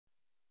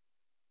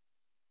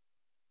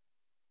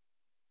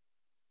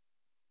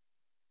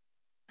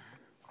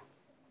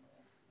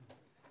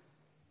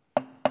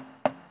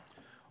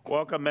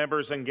Welcome,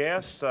 members and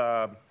guests.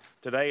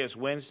 Today is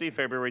Wednesday,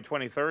 February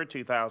 23rd,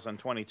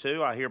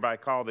 2022. I hereby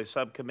call the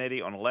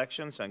Subcommittee on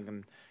Elections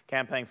and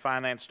Campaign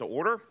Finance to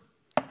order.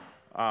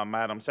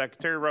 Madam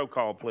Secretary, roll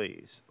call,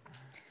 please.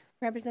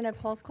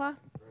 Representative Holzclaw,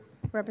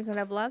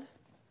 Representative Love,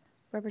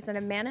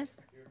 Representative Manis,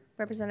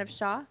 Representative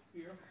Shaw,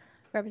 here.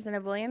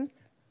 Representative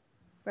Williams,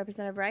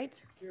 Representative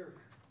Wright, here.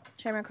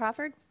 Chairman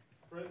Crawford,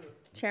 present.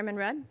 Chairman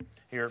Rudd,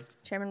 here.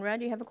 Chairman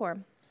Rudd, you have a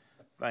quorum.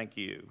 Thank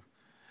you.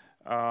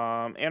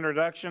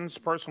 Introductions,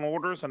 personal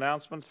orders,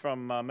 announcements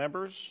from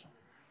members.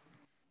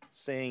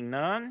 Seeing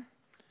none,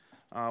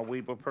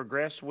 we will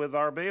progress with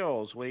our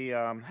bills. We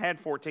had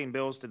 14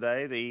 bills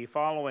today. The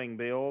following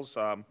bills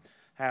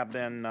have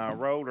been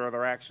rolled or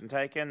other action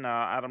taken.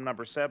 Item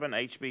number 7,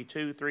 HB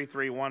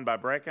 2331 by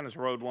Brecken is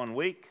rolled 1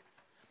 week.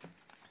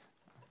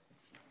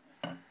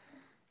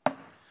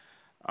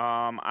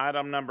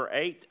 Item number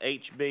 8,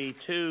 HB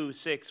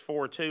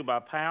 2642 by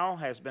Powell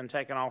has been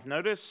taken off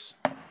notice.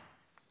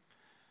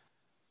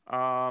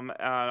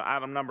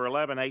 Item number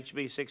 11, HB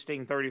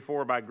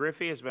 1634 by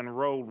Griffey has been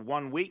rolled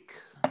 1 week.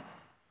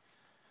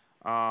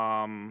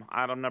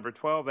 Item number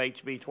 12,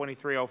 HB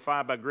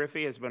 2305 by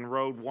Griffey has been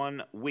rolled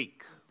 1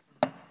 week.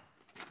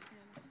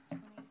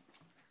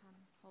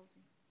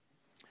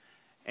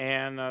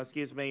 And,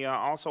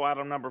 also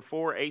item number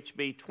 4,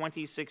 HB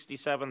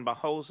 2067 by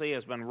Holsey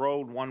has been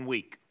rolled 1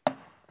 week.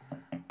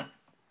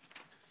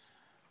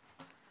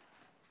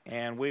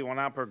 And we will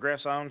now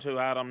progress on to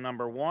item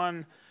number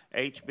 1,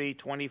 HB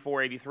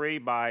 2483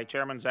 by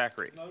Chairman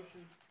Zachary.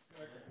 Motion.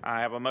 I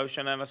have a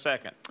motion and a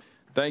second.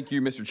 Thank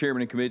you, Mr.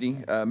 Chairman and committee.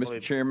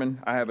 Mr. Chairman,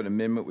 I have an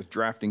amendment with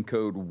drafting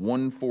code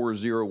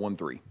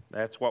 14013.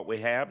 That's what we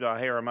have. Do I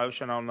hear a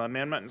motion on the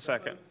amendment and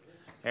second?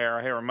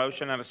 I hear a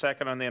motion and a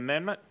second on the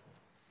amendment.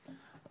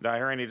 Do I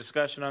hear any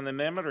discussion on the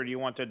amendment, or do you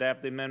want to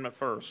adapt the amendment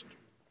first?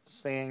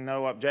 Seeing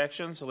no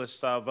objections,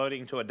 let's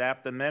voting to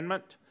adapt the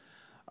amendment.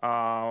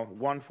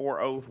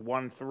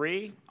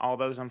 14013. All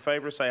those in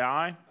favor say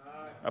aye. Aye.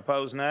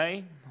 Opposed,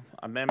 nay.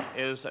 Amendment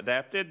is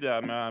adapted.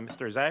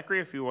 Mr. Zachary,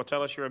 if you will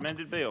tell us your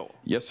amended bill.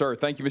 Yes, sir.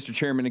 Thank you, Mr.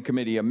 Chairman and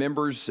committee.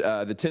 Members,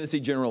 the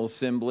Tennessee General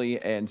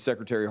Assembly and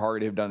Secretary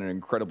Hargett have done an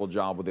incredible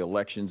job with the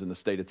elections in the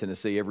state of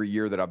Tennessee. Every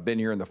year that I've been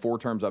here, in the 4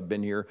 terms I've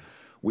been here,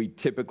 we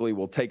typically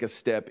will take a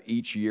step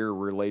each year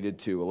related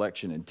to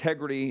election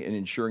integrity and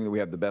ensuring that we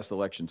have the best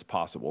elections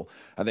possible.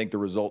 I think the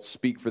results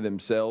speak for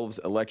themselves.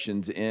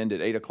 Elections end at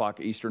 8 o'clock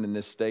Eastern in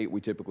this state.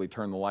 We typically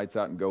turn the lights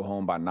out and go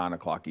home by 9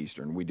 o'clock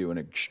Eastern. We do an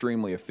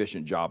extremely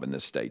efficient job in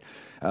this state.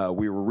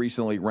 We were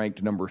recently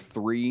ranked number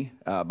 3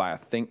 by a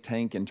think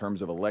tank in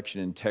terms of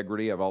election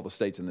integrity of all the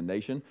states in the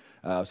nation.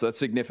 So that's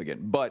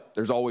significant, but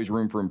there's always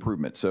room for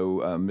improvement. So,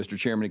 Mr.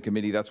 Chairman and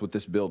committee, that's what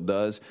this bill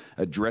does,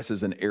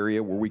 addresses an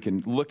area where we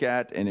can look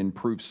at and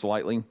improve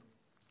slightly.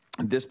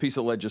 This piece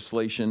of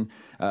legislation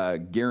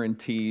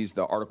guarantees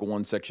the Article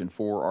 1, Section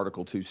 4,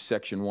 Article 2,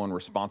 Section 1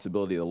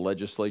 responsibility of the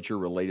legislature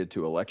related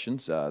to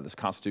elections. This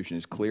Constitution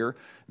is clear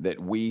that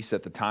we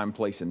set the time,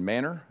 place, and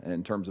manner. And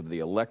in terms of the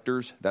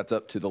electors, that's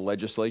up to the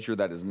legislature.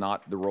 That is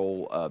not the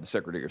role of the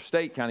Secretary of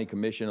State, County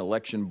Commission,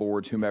 election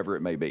boards, whomever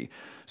it may be.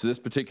 So this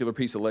particular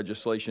piece of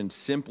legislation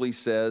simply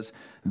says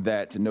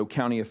that no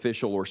county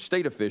official or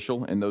state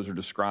official, and those are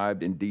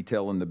described in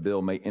detail in the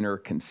bill, may enter a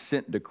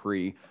consent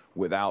decree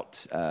without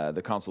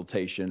the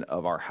consultation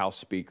of our House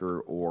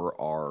Speaker or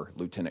our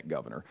Lieutenant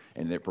Governor.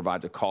 And it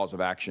provides a cause of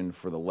action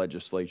for the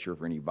legislature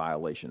for any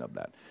violation of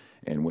that.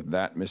 And with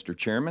that, Mr.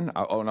 Chairman,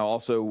 I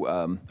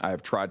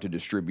have tried to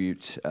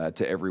distribute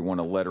to everyone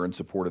a letter in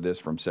support of this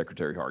from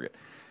Secretary Hargett.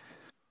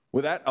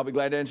 With that, I'll be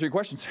glad to answer your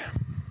questions.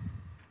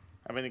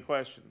 Have any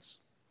questions?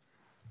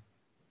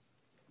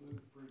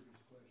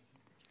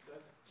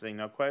 Seeing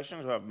no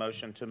questions, we have a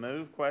motion to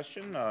move.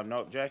 Question?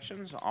 No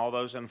objections. All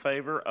those in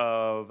favor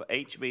of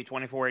HB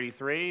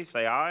 2483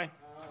 say aye. Aye.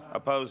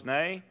 Opposed,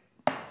 nay.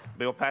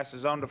 Bill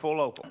passes on to full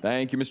local.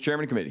 Thank you, Mr.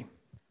 Chairman and committee.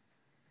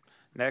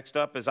 Next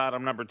up is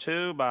item number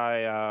 2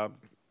 by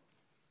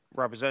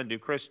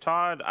Representative Chris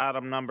Todd.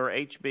 Item number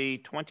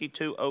HB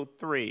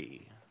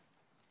 2203.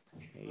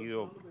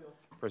 You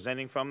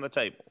presenting from the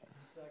table.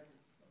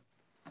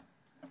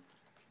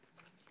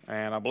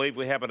 And I believe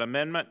we have an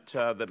amendment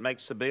that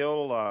makes the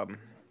bill.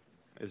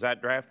 Is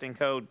that drafting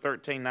code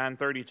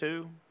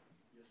 13932?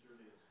 Yes, sir,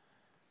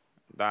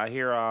 it is. I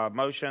hear a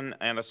motion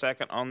and a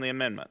second on the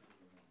amendment.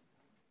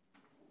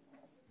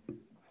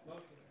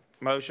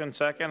 Motion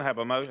second. Have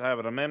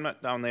an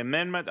amendment on the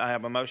amendment. I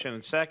have a motion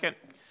and second.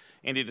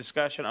 Any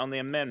discussion on the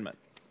amendment?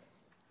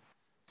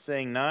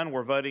 Seeing none,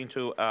 we're voting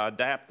to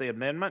adapt the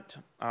amendment.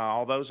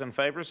 All those in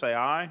favor say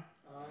aye.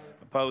 Aye.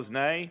 Opposed,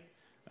 nay.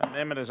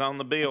 Amendment is on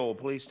the bill.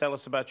 Please tell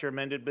us about your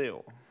amended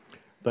bill.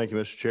 Thank you,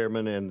 Mr.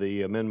 Chairman, and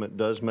the amendment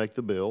does make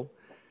the bill.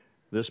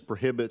 This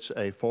prohibits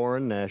a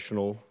foreign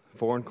national,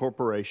 foreign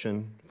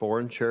corporation,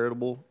 foreign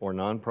charitable or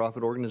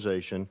nonprofit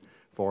organization,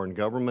 foreign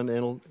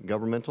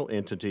governmental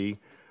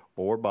entity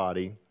or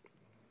body,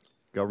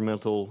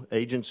 governmental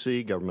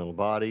agency, governmental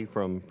body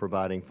from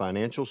providing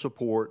financial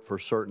support for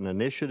certain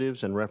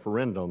initiatives and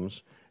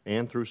referendums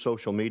and through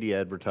social media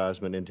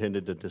advertisement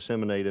intended to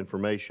disseminate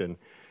information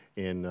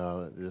in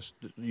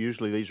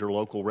usually these are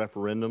local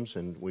referendums,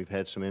 and we've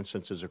had some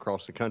instances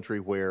across the country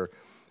where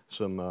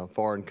some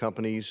foreign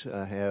companies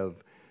have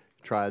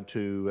tried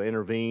to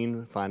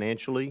intervene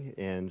financially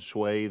and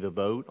sway the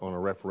vote on a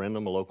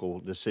referendum, a local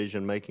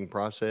decision-making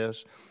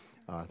process.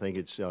 I think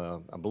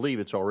I believe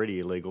it's already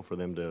illegal for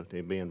them to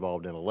be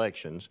involved in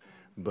elections,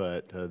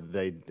 but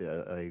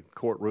a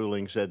court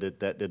ruling said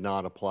that did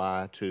not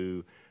apply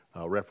to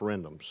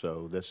referendums.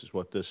 So this is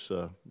what this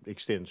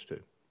extends to.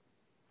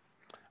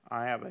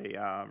 I have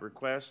a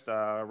request,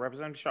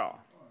 Representative Shaw.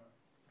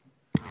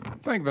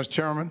 Thank you, Mr.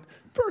 Chairman.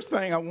 First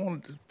thing I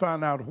wanted to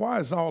find out, why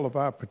is all of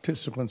our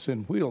participants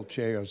in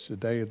wheelchairs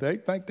today? They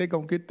think they're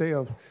going to get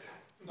their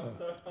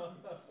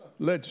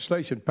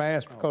legislation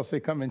passed because they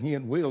come in here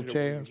in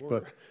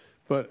wheelchairs,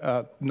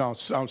 but no,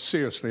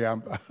 seriously,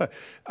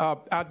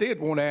 I did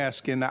want to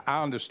ask, and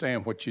I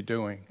understand what you're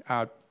doing.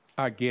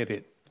 I get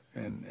it,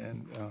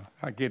 and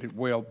I get it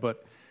well,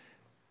 but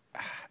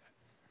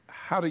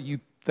how do you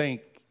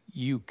think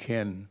you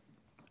can,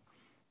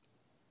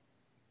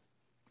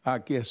 I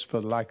guess for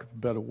lack of a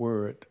better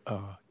word,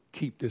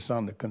 keep this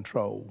under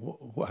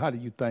control? How do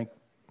you think,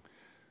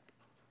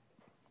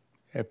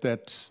 if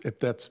that's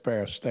a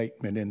fair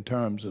statement in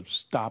terms of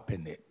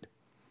stopping it?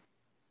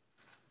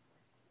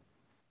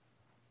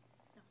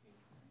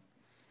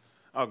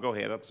 Oh, go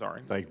ahead. I'm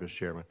sorry. Thank you,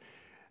 Mr.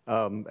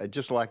 Chairman.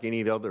 Just like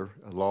any other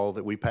law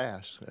that we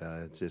pass,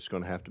 it's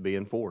going to have to be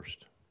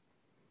enforced.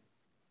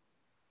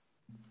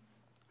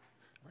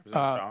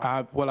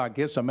 Well, I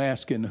guess I'm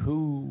asking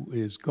who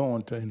is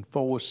going to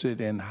enforce it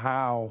and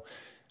how.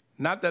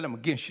 Not that I'm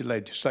against your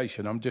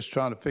legislation. I'm just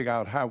trying to figure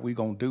out how we're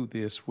going to do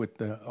this with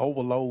the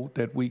overload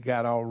that we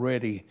got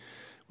already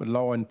with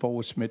law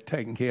enforcement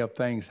taking care of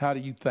things. How do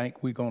you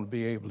think we're going to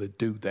be able to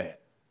do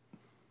that?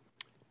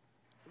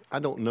 I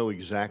don't know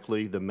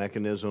exactly the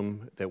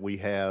mechanism that we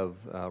have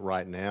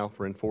right now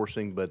for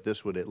enforcing, but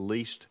this would at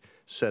least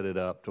set it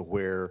up to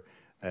where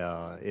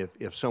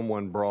if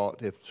someone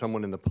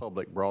in the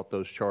public brought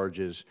those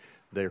charges,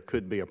 there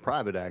could be a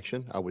private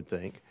action, I would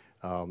think.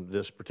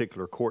 This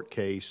particular court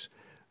case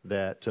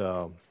that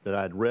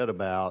I'd read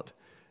about,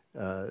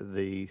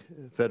 the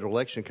Federal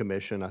Election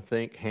Commission, I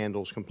think,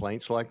 handles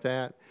complaints like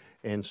that.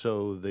 And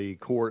so the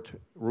court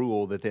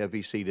ruled that the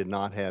FEC did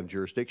not have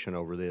jurisdiction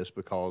over this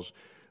because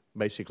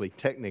basically,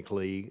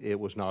 technically, it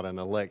was not an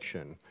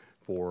election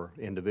for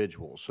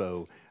individuals.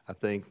 So I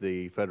think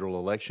the Federal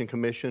Election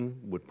Commission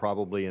would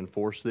probably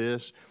enforce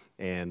this,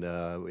 and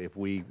if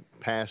we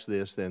pass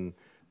this, then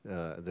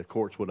the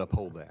courts would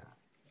uphold that.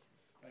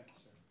 Thank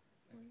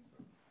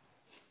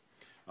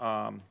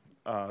you,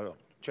 sir.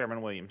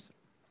 Chairman Williams.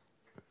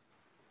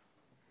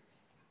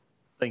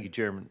 Thank you,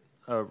 Chairman.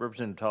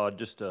 Representative Todd,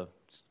 just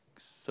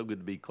so good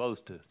to be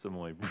close to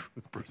someone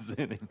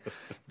presenting.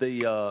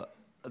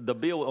 The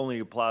bill only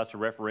applies to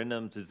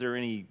referendums. Is there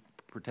any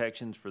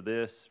protections for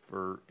this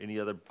for any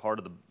other part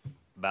of the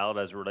ballot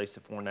as it relates to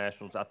foreign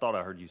nationals? I thought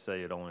I heard you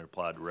say it only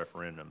applied to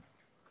referendum,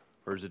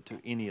 or is it to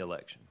any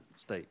election,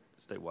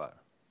 statewide?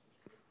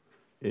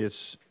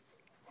 It's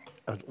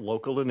a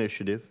local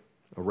initiative,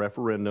 a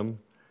referendum,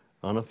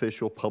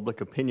 unofficial public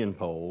opinion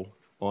poll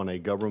on a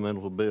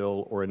governmental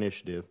bill or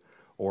initiative,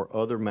 or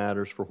other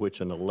matters for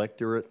which an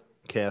electorate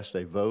casts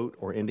a vote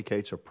or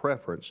indicates a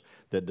preference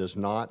that does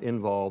not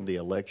involve the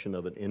election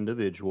of an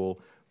individual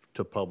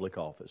to public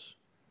office.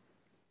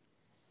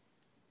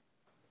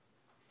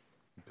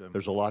 Okay.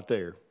 There's a lot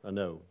there, I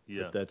know.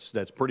 Yeah. But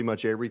that's pretty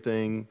much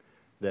everything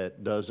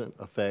that doesn't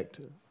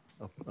affect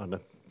an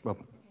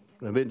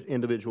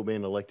individual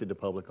being elected to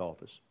public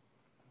office.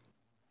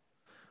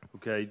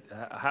 Okay,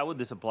 how would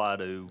this apply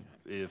to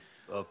if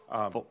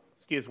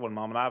excuse one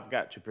moment. I've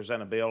got to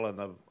present a bill,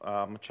 and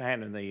I'm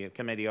handing the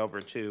committee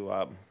over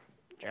to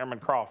Chairman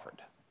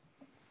Crawford.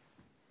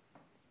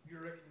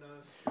 You're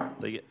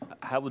recognized.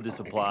 How would this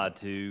apply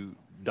to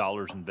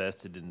dollars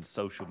invested in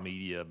social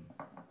media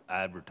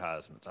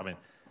advertisements? I mean,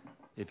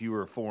 if you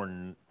were a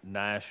foreign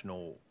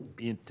national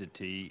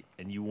entity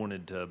and you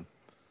wanted to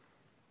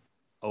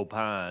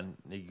opine,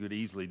 you could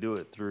easily do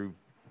it through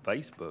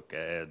Facebook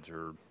ads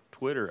or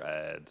Twitter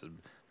ads.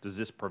 Does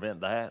this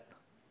prevent that?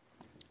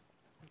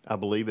 I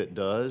believe it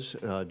does,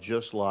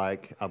 just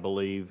like I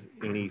believe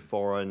any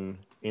foreign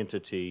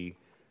entity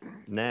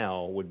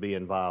now would be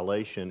in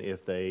violation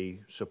if they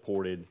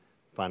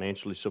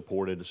financially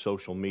supported a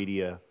social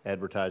media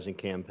advertising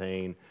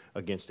campaign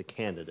against a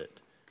candidate.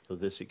 So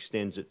this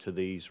extends it to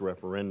these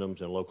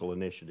referendums and local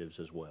initiatives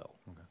as well.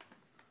 Okay.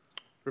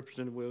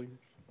 Representative Williams?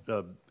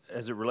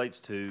 As it relates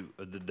to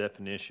the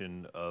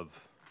definition of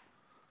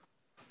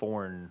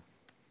foreign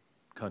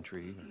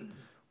country,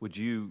 would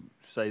you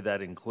say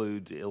that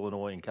includes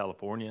Illinois and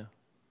California?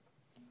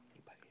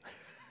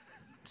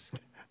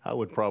 I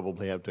would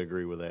probably have to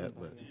agree with that.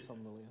 But.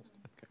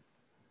 Okay.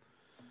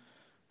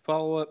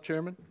 Follow up,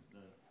 Chairman? No.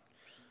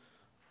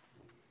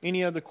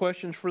 Any other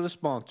questions for the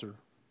sponsor?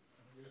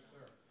 Yes,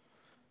 sir.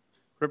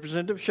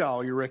 Representative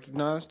Shaw, you're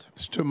recognized.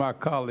 It's to my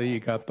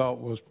colleague, I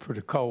thought was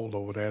pretty cold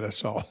over there,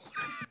 that's all.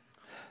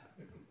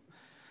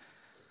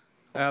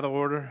 Out of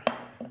order.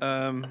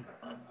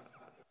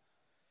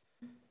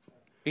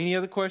 Any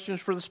other questions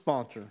for the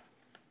sponsor?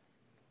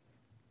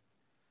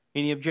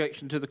 Any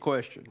objection to the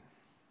question?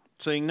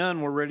 Seeing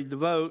none, we're ready to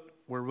vote.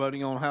 We're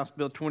voting on House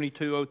Bill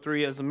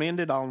 2203 as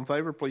amended. All in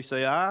favor, please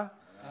say aye.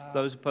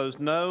 Those opposed,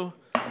 no.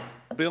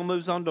 Bill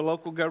moves on to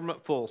local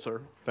government full,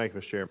 sir. Thank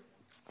you, Mr. Chairman.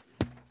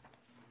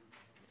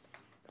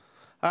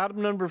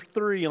 Item number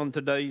 3 on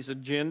today's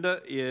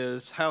agenda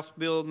is House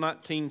Bill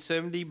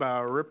 1970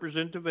 by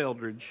Representative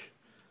Eldridge.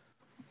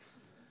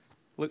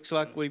 Looks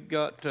like we've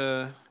got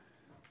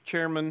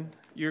Chairman,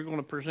 you're going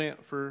to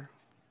present for...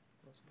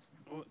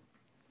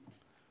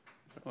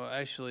 Well,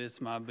 actually,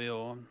 it's my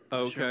bill. I'm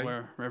not Okay. sure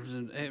where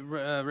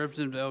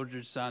Representative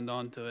Eldridge signed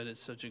on to it.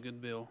 It's such a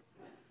good bill.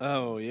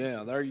 Oh,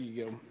 yeah, there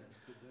you go.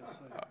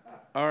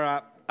 All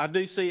right. I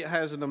do see it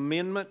has an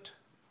amendment.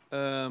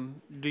 Do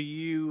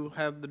you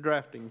have the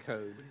drafting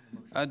code?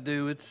 I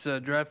do. It's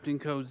drafting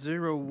code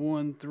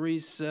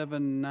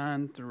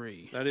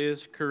 013793. That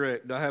is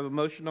correct. Do I have a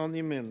motion on the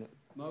amendment?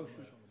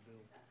 Motion.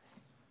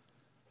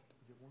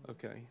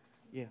 Okay.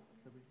 Yeah.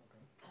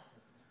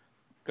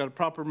 Got a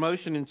proper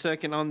motion and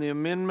second on the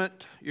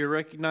amendment. You're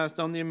recognized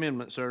on the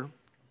amendment, sir.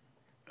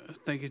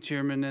 Thank you,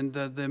 Chairman. And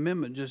the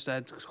amendment just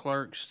adds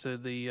clerks to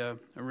the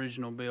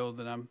original bill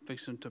that I'm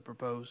fixing to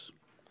propose.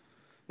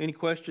 Any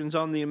questions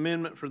on the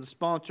amendment for the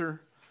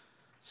sponsor?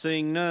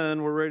 Seeing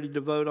none, we're ready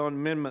to vote on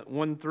amendment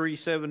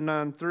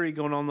 13793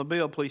 going on the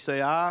bill. Please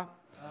say aye.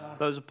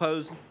 Those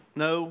opposed,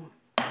 no.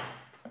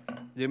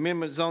 The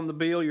amendment's on the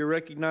bill. You're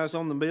recognized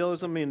on the bill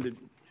as amended.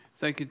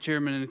 Thank you,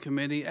 Chairman and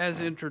Committee.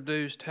 As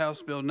introduced,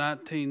 House Bill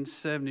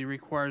 1970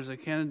 requires a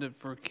candidate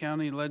for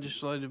county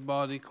legislative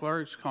body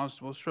clerks,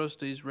 constables,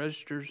 trustees,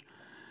 registers,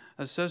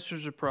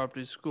 assessors of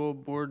property, school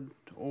board,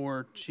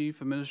 or chief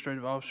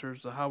administrative officers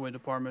of the highway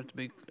department to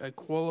be a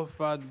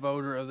qualified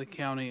voter of the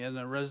county and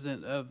a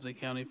resident of the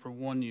county for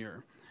 1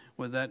 year.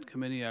 With that,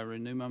 Committee, I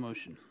renew my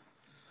motion.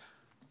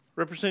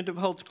 Representative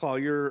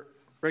Holtzclaw, you're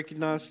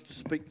recognized to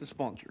speak to the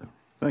sponsor.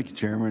 Thank you,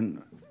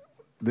 Chairman.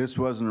 This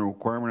wasn't a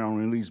requirement on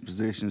any of these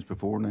positions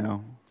before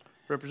now.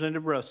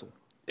 Representative Russell.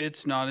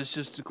 It's not. It's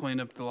just to clean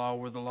up the law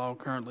where the law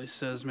currently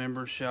says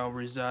members shall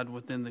reside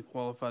within the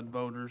qualified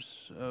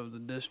voters of the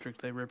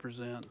district they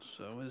represent.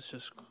 So it's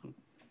just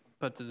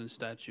puts it in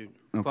statute.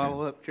 Okay.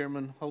 Follow up,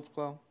 Chairman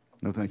Holtzclaw.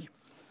 No, thank you.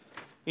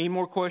 Any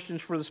more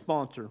questions for the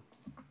sponsor?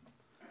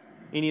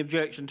 Any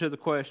objection to the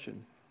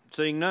question?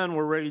 Seeing none,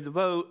 we're ready to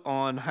vote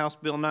on House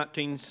Bill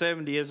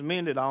 1970 as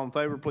amended. All in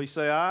favor, please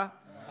say aye.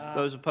 Aye.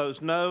 Those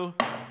opposed, no.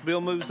 Bill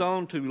moves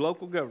on to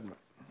local government.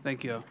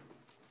 Thank you.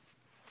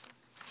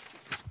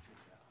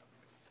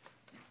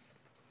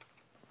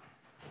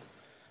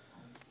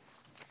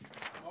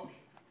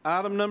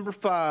 Item number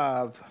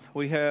 5,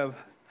 we have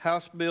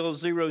House Bill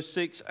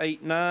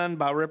 0689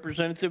 by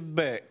Representative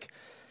Beck.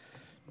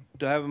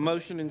 Do I have a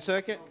motion and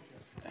second?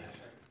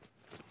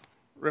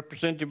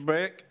 Representative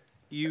Beck,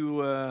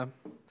 you, I'm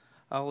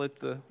going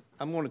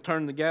to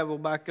turn the gavel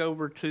back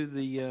over to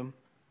the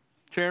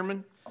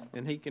chairman,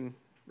 and he can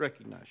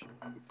recognize you.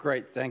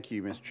 Great. Thank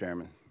you, Mr.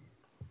 Chairman.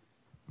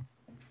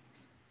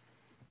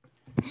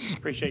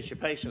 Appreciate your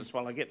patience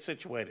while I get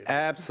situated.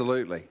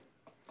 Absolutely.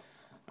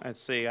 Let's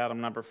see,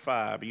 item number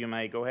 5. You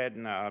may go ahead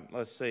and,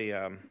 let's see,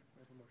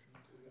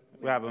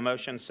 we have a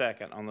motion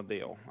second on the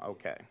bill.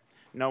 Okay.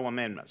 No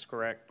amendments,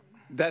 correct?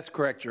 That's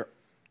correct,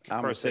 I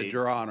almost said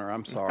Your Honor.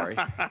 I'm sorry.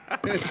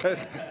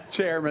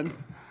 Chairman.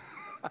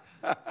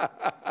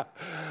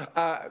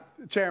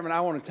 Chairman,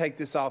 I want to take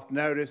this off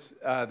notice.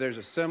 There's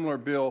a similar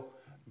bill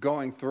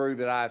going through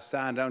that I've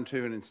signed on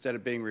to, and instead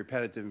of being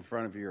repetitive in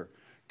front of your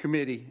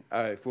committee,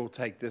 if we'll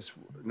take this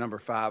number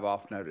 5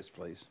 off notice,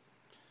 please.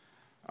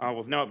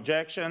 With no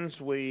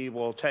objections, we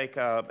will take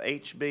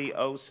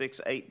HB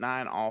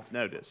 0689 off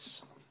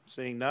notice.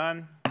 Seeing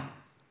none,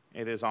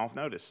 it is off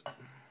notice.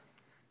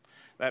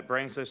 That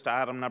brings us to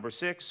item number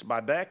 6 by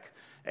Beck,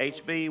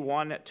 HB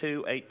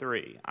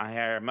 1283. I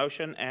hear a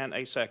motion and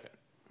a second.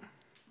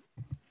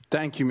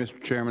 Thank you,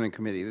 Mr. Chairman and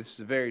committee. This is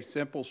a very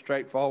simple,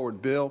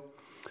 straightforward bill.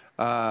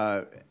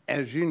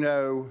 As you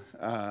know,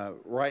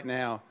 right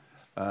now,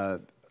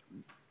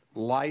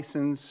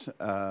 license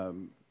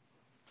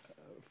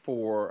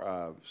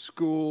for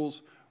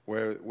schools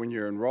where when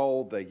you're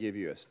enrolled, they give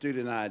you a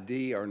student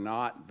ID are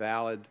not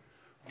valid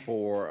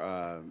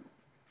for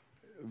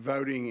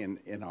voting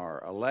in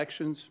our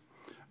elections.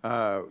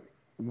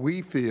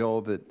 We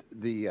feel that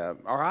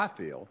I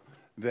feel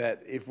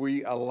that if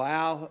we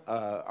allow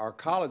our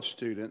college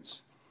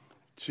students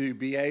to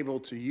be able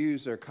to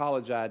use their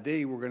college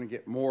ID, we're going to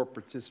get more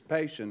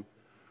participation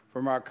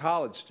from our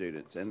college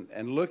students.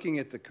 And looking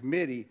at the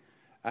committee,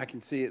 I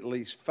can see at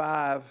least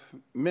 5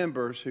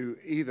 members who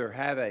either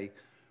have a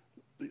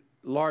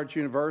large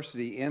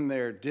university in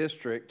their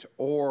district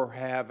or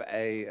have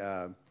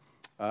a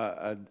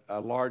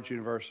large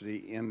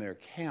university in their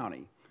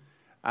county.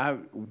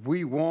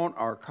 We want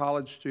our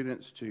college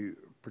students to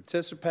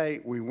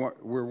participate.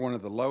 We're one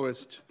of the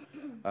lowest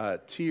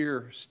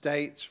tier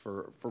states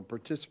for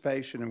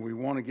participation, and we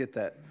want to get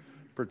that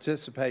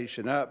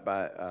participation up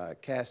by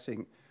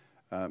casting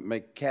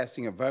make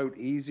casting a vote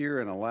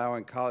easier and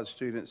allowing college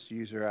students to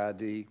use their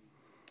ID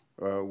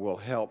will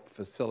help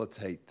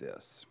facilitate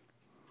this.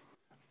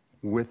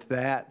 With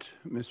that,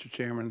 Mr.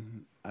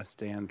 Chairman, I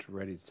stand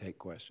ready to take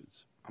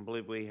questions. I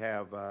believe we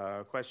have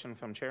a question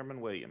from Chairman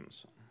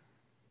Williams.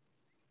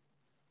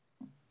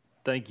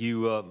 Thank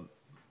you.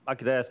 I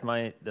could ask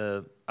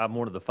I'm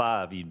one of the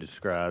five you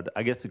described.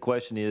 I guess the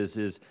question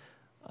is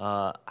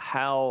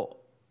how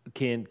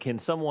can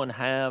someone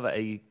have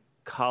a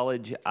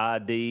college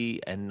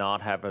ID and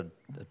not have a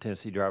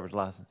Tennessee driver's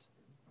license?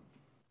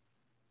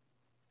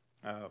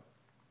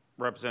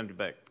 Representative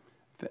Beck.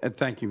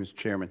 Thank you, Mr.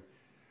 Chairman.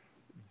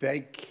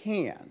 They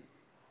can,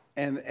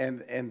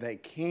 and they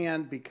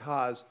can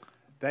because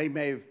they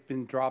may have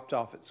been dropped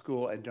off at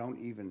school and don't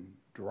even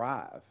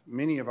drive.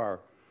 Many of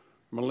our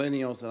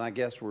millennials, and I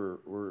guess we're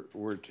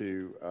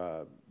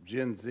to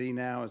Gen Z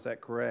now, is that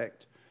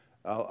correct?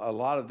 A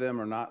lot of them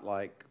are not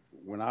like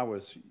when I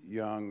was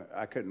young,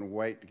 I couldn't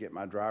wait to get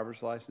my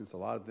driver's license. A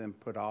lot of them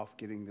put off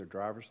getting their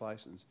driver's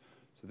license.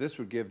 So this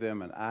would give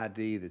them an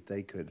ID that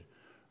they could,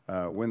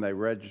 when they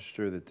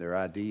register, that their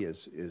ID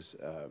is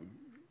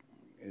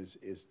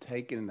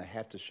taken, and they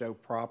have to show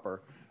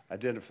proper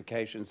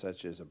identification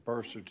such as a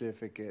birth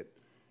certificate,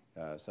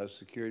 Social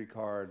Security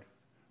card.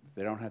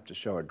 They don't have to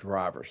show a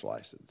driver's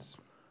license.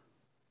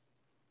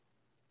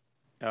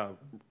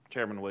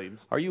 Chairman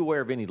Williams. Are you aware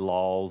of any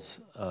laws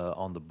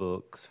on the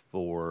books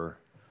for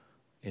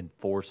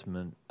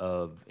enforcement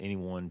of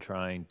anyone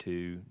trying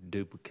to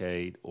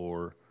duplicate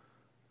or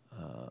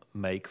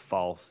make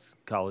false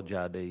college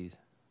IDs?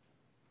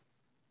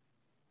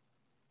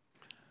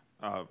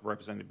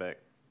 Representative Beck.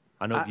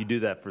 I know if you do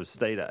that for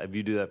if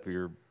you do that for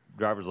your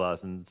driver's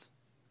license,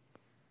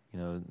 you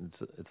know,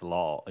 it's a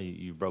law.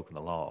 You've broken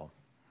the law.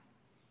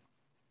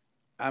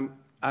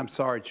 I'm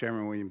sorry,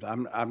 Chairman Williams.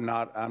 I'm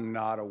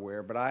not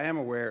aware, but I am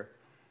aware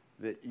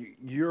that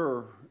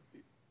you're,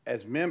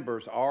 as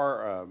members,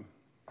 our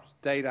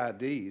state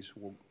IDs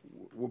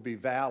will be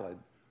valid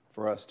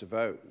for us to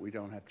vote. We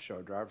don't have to show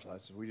a driver's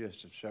license. We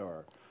just have to show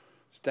our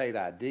state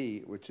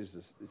ID, which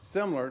is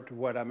similar to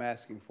what I'm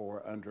asking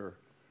for under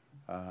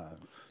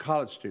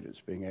college students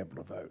being able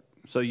to vote.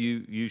 So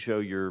you show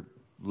your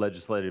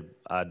legislative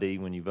ID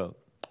when you vote?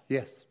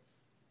 Yes.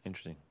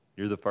 Interesting.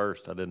 You're the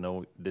first. I didn't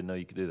know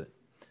you could do that.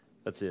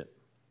 That's it.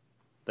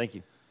 Thank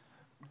you.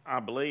 I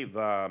believe, if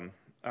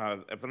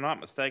I'm not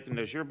mistaken,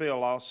 does your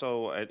bill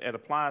also, it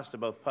applies to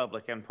both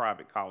public and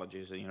private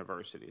colleges and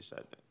universities,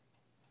 doesn't it?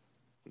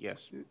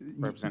 Yes,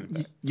 Representative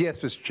Beck. Yes,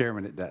 Mr.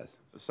 Chairman, it does.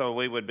 So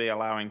we would be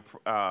allowing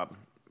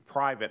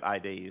private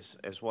IDs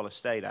as well as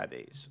state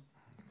IDs,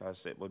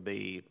 because it would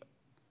be,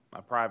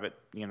 a private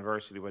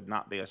university would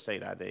not be a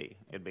state ID.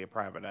 It'd be a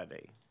private ID.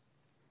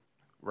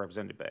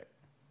 Representative Beck.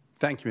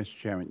 Thank you, Mr.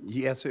 Chairman.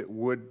 Yes, it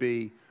would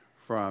be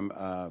from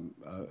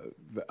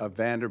a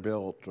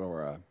Vanderbilt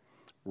or a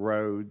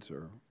Rhodes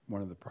or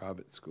one of the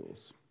private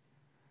schools.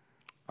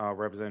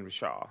 Representative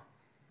Shaw.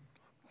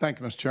 Thank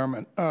you, Mr.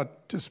 Chairman.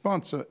 To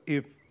sponsor,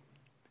 if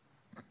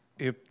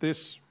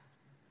this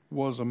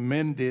was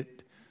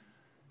amended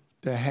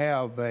to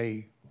have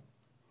a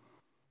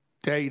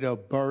date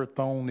of birth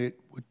on it,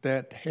 would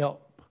that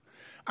help?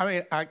 I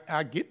mean,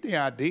 I get the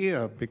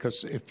idea,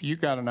 because if you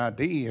got an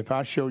ID, if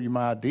I show you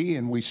my ID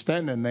and we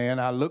standing there and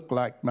I look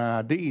like my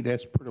ID,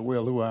 that's pretty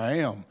well who I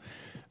am.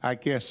 I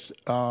guess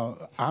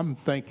I'm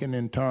thinking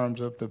in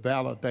terms of to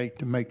validate,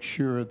 to make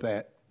sure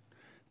that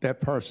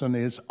that person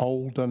is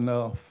old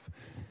enough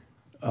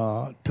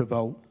to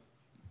vote.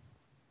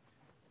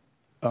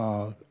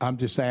 I'm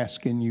just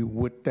asking you,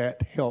 would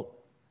that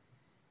help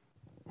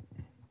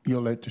your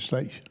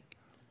legislation?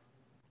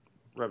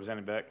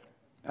 Representative Beck.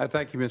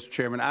 Thank you, Mr.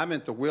 Chairman. I'm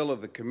at the will of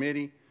the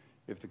committee.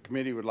 If the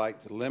committee would like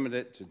to limit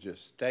it to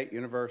just state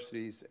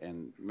universities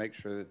and make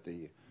sure that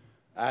the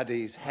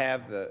IDs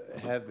have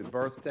the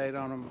birth date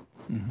on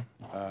them,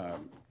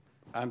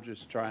 I'm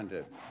just trying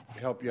to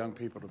help young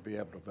people to be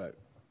able to vote.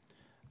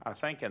 I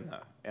think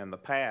in the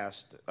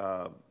past,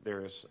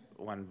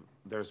 when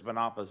there's been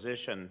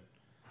opposition,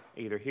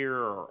 either here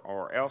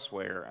or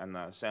elsewhere in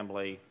the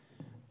Assembly,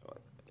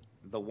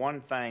 the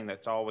one thing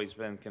that's always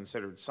been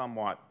considered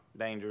somewhat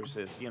dangerous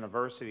is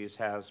universities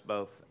has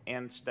both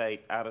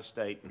in-state,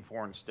 out-of-state, and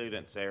foreign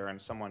students there,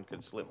 and someone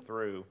could slip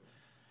through,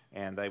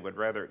 and they would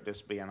rather it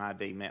just be an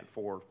ID meant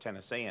for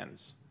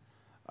Tennesseans.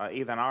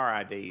 Even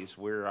our IDs,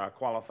 we're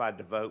qualified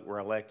to vote. We're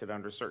elected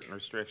under certain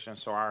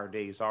restrictions, so our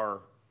IDs are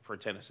for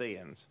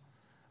Tennesseans.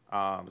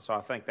 So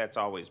I think that's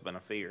always been a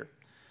fear.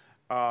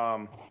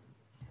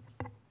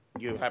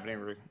 You have any?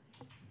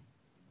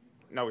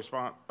 No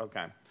response?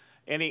 Okay.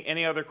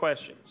 Any other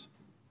questions?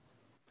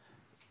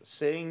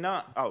 Seeing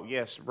none. Oh,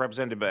 yes,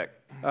 Representative Beck.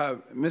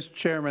 Mr.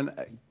 Chairman,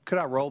 could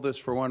I roll this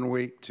for 1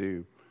 week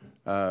to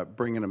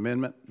bring an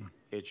amendment?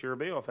 It's your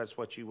bill if that's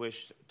what you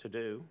wish to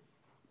do.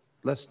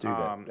 Let's do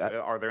that.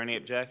 Are there any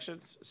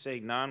objections?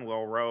 Seeing none,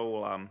 we'll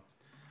roll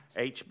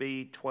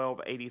HB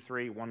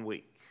 1283 1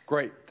 week.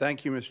 Great.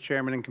 Thank you, Mr.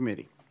 Chairman and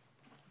committee.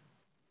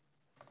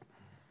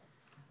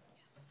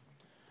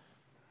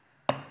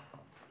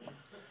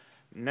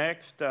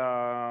 Next,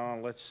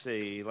 let's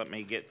see, let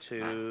me get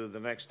to the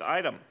next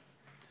item.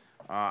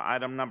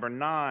 Item number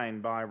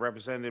 9 by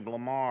Representative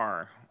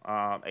Lamar,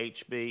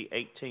 HB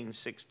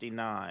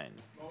 1869.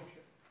 Motion.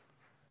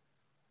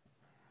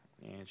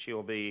 And she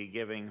will be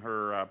giving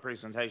her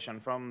presentation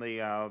from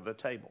the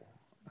table.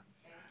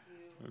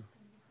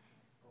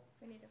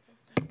 Thank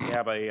you. We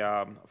have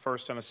a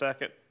first and a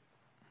second.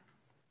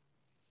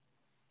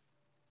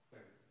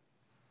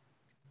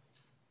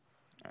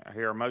 I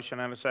hear a motion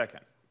and a second.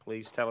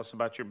 Please tell us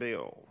about your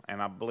bill.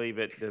 And I believe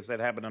does that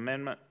have an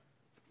amendment?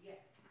 Yes.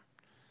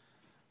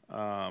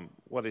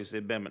 What is the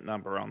amendment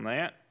number on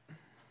that?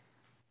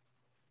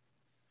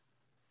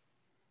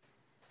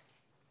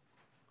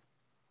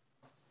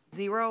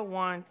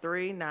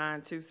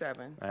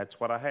 (013927). That's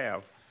what I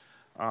have.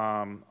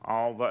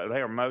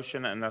 There a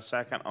motion and a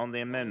second on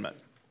the amendment.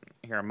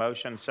 Here a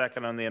motion,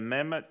 second on the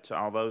amendment.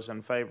 All those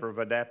in favor of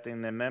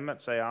adopting the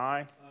amendment, say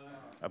aye.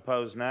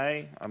 Opposed,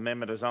 nay.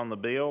 Amendment is on the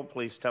bill.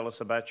 Please tell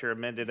us about your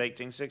amended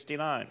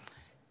 1869.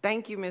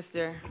 Thank you,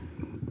 Mr.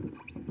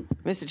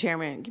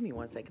 Chairman. Give me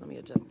 1 second. Let me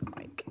adjust the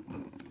mic.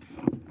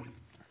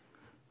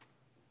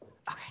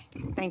 Okay,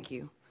 thank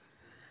you.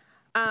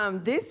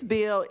 This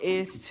bill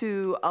is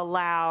to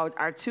allow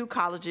our 2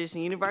 colleges,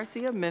 the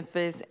University of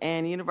Memphis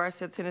and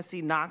University of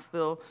Tennessee,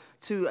 Knoxville,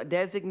 to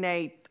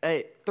designate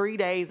 3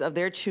 days of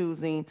their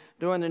choosing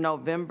during the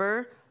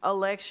November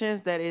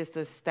elections, that is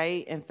the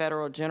state and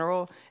federal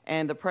general,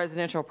 and the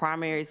presidential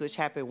primaries, which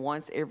happen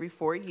once every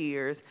 4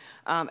 years,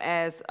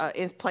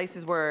 in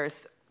places where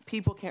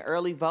people can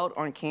early vote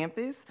on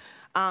campus,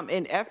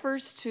 in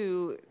efforts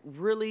to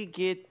really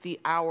get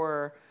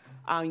our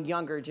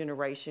younger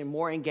generation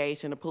more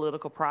engaged in the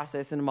political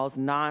process in the most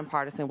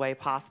nonpartisan way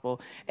possible.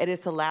 It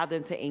is to allow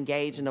them to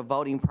engage in the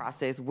voting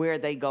process where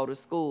they go to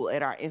school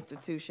at our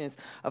institutions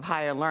of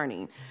higher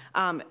learning.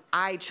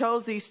 I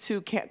chose these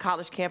 2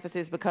 college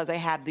campuses because they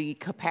have the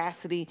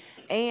capacity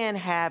and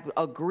have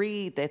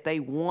agreed that they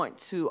want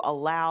to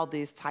allow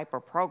this type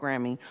of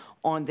programming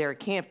on their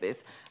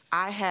campus.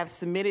 I have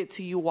submitted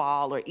to you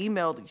all or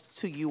emailed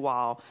to you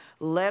all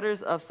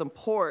letters of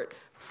support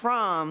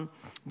from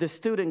the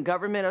Student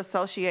Government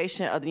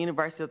Association of the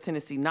University of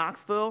Tennessee,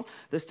 Knoxville,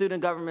 the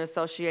Student Government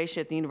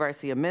Association at the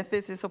University of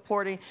Memphis is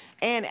supporting,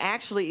 and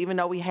actually, even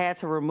though we had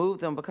to remove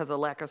them because of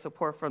lack of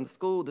support from the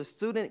school, the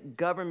Student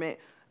Government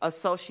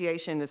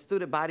Association, the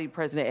student body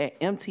president at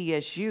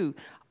MTSU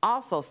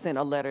also sent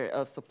a letter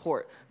of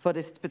support for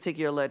this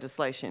particular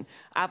legislation.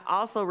 I've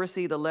also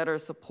received a letter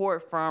of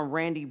support from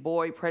Randy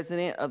Boyd,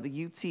 president of the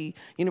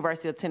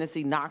University of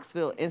Tennessee,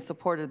 Knoxville, in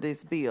support of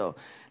this bill.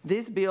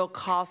 This bill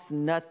costs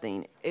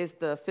nothing.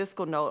 The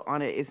fiscal note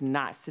on it is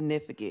not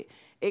significant.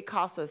 It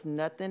costs us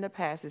nothing to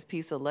pass this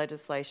piece of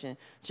legislation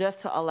just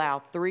to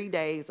allow 3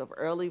 days of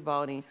early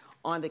voting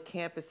on the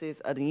campuses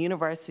of the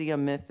University of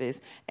Memphis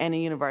and the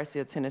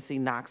University of Tennessee,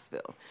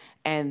 Knoxville.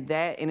 And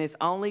it's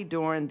only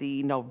during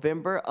the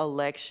November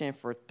election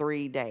for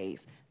 3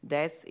 days.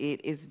 That's it.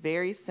 It's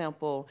very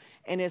simple,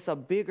 and it's a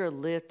bigger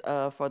lift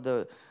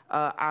for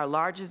our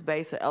largest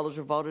base of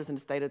eligible voters in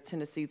the state of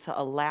Tennessee to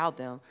allow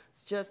them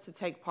just to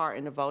take part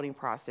in the voting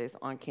process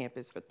on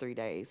campus for 3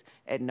 days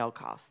at no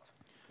cost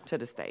to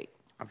the state.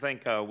 I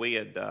think we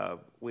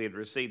had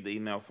received the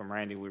email from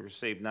Randy. We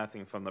received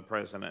nothing from the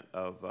president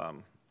of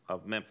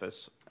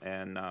Memphis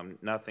and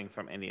nothing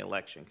from any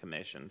election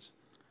commissions.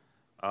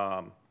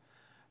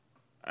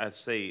 Let's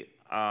see.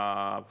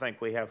 I think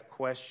we have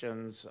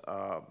questions.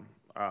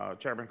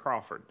 Chairman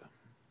Crawford.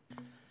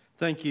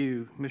 Thank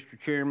you, Mr.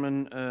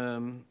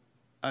 Chairman.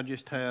 I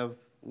just have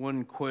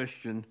one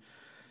question.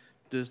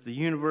 Does the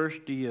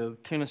University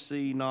of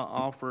Tennessee not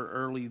offer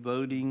early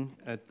voting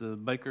at the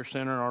Baker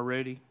Center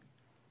already?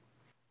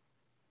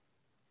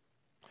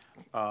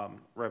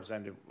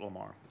 Representative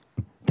Lamar.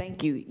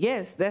 Thank you.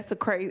 Yes, that's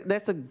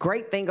a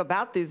great thing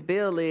about this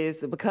bill is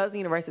because the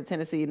University of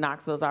Tennessee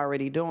Knoxville is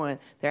already doing,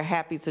 they're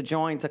happy to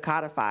join to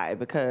codify it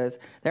because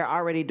they're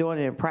already doing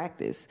it in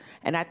practice.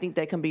 And I think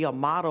that can be a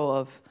model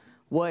of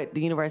what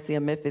the University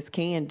of Memphis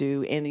can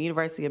do. And the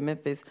University of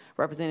Memphis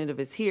representative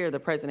is here. The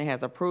president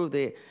has approved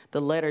it.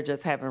 The letter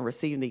just haven't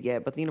received it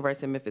yet, but the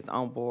University of Memphis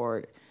on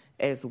board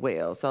as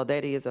well. So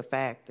that is a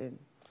fact, and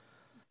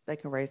they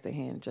can raise their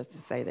hand just to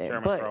say that.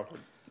 Chairman Crawford.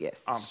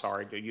 Yes. I'm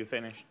sorry. Did you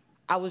finish?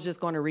 I was just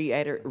going to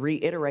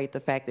reiterate the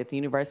fact that the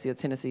University of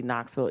Tennessee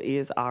Knoxville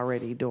is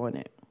already doing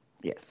it.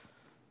 Yes.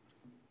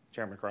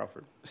 Chairman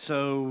Crawford.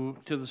 So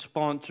to the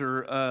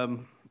sponsor,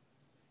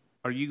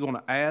 are you going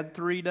to add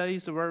 3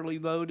 days of early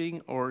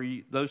voting, or are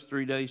those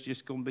 3 days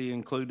just going to be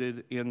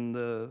included in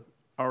the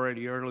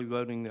already early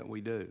voting that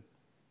we do?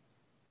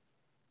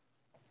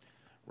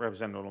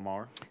 Representative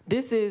Lamar.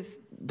 This is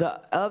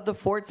of the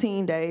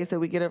 14 days that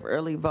we get of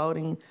early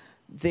voting,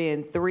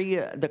 then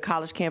the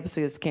college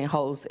campuses can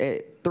host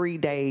 3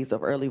 days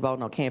of early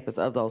voting on campus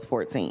of those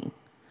 14.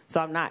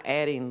 So I'm not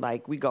adding,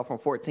 like, we go from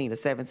 14 to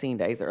 17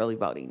 days of early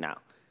voting now.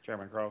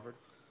 Chairman Crawford.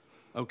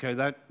 Okay,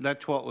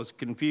 that's what was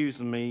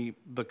confusing me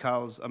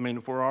because, I mean,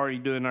 if we're already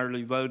doing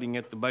early voting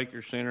at the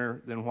Baker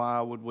Center, then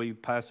why would we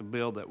pass a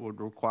bill that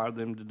would require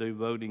them to do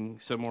voting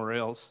somewhere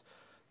else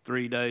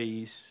 3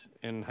 days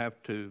and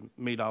have to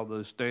meet all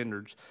those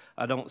standards?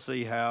 I don't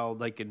see how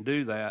they can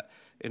do that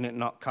and it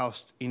not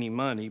cost any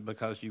money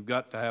because you've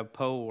got to have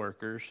poll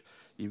workers,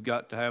 you've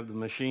got to have the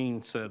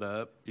machine set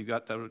up, you've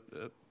got to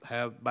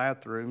have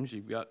bathrooms,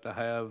 you've got to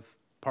have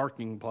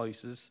parking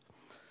places.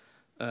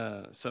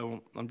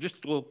 So I'm just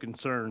a little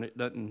concerned it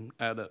doesn't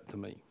add up to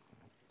me.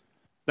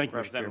 Thank you, Mr.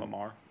 Representative Chairman.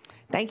 Lamar.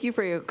 Thank you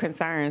for your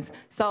concerns.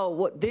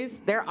 So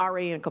they're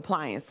already in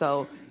compliance.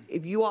 So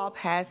if you all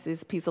pass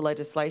this piece of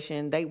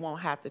legislation, they won't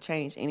have to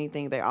change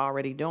anything they're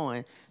already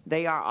doing.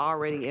 They are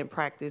already in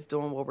practice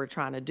doing what we're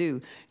trying to do.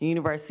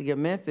 University of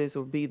Memphis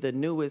will be the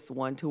newest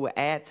one to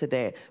add to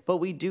that. But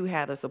we do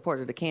have the support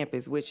of the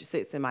campus, which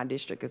sits in my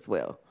district as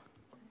well.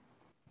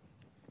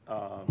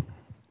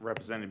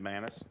 Representative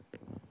Manis.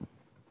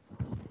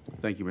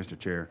 Thank you, Mr.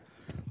 Chair.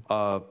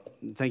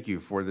 Thank you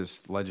for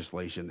this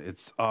legislation.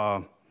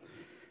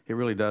 It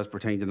really does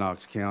pertain to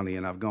Knox County,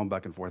 and I've gone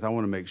back and forth. I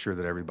want to make sure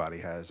that everybody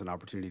has an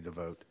opportunity to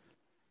vote.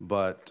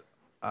 But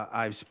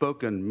I've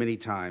spoken many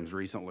times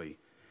recently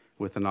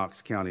with the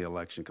Knox County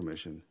Election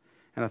Commission.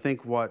 And I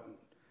think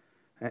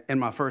in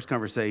my first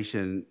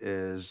conversation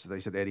is, they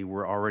said, Eddie,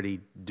 we're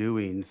already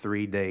doing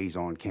 3 days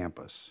on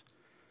campus.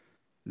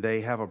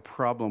 They have a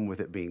problem with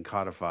it being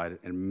codified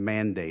and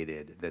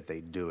mandated that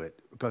they do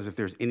it. Because if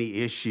there's any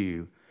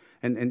issue,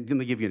 and let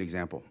me give you an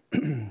example.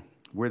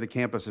 Where the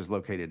campus is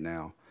located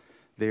now,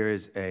 there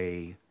is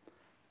a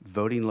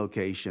voting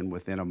location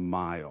within a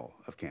mile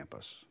of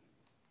campus.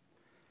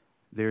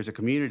 There's a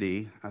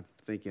community, I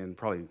think in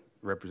probably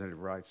Representative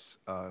Wright's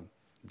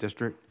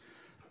district,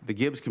 the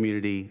Gibbs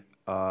community.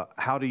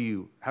 How do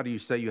you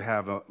say you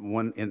have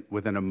one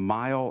within a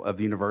mile of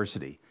the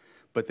university?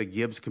 But the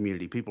Gibbs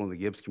community, people in the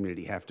Gibbs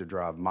community have to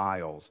drive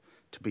miles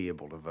to be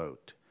able to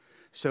vote.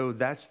 So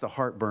that's the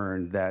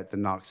heartburn that the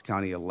Knox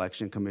County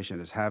Election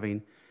Commission is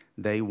having.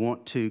 They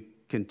want to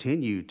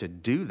continue to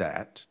do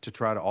that to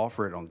try to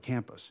offer it on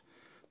campus,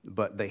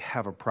 but they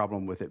have a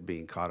problem with it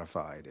being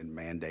codified and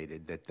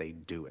mandated that they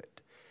do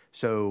it.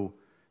 So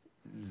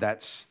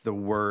that's the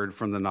word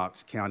from the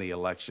Knox County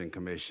Election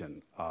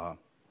Commission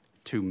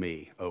to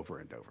me over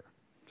and over.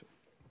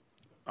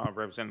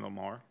 Representative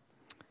Lamar.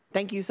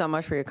 Thank you so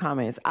much for your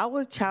comments. I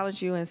would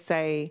challenge you and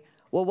say,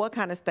 well, what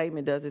kind of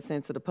statement does it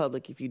send to the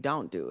public if you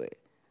don't do it?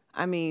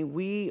 I mean,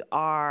 we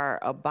are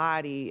a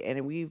body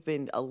and we've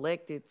been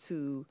elected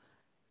to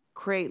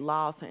create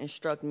laws to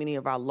instruct many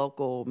of our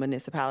local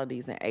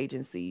municipalities and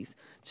agencies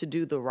to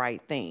do the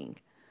right thing.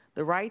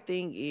 The right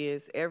thing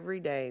is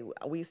every day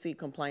we see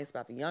complaints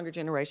about the younger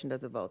generation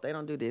doesn't vote. They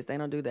don't do this, they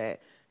don't do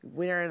that.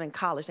 When they're in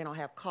college, they don't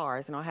have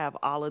cars, they don't have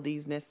all of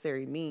these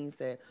necessary means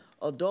that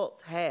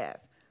adults have.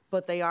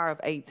 But they are of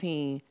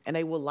 18 and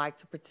they would like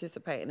to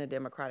participate in the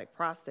democratic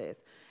process.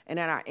 And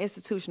at our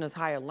institution of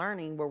higher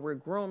learning, where we're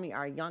grooming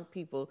our young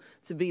people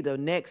to be the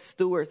next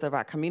stewards of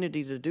our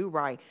community to do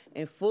right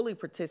and fully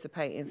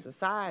participate in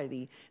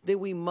society, then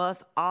we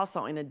must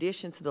also, in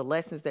addition to the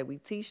lessons that we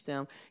teach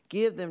them,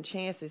 give them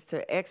chances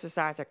to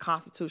exercise their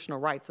constitutional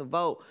right to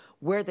vote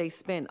where they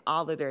spend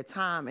all of their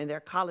time, and their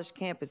college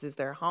campus is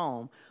their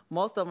home.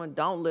 Most of them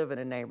don't live in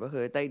a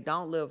neighborhood. They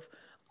don't live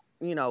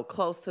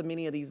close to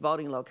many of these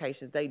voting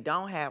locations. They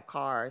don't have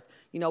cars.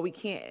 We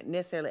can't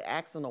necessarily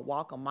ask them to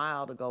walk a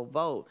mile to go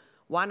vote.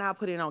 Why not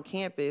put it on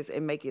campus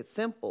and make it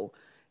simple?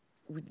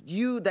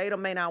 They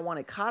may not want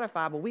it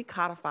codified, but we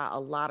codify a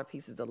lot of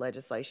pieces of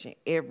legislation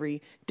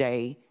every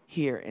day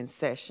here in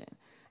session.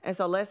 And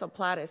so let's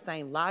apply that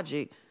same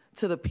logic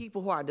to the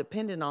people who are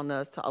dependent on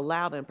us to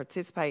allow them to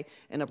participate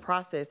in the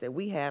process that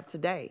we have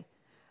today.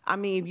 I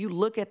mean, if you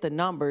look at the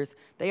numbers,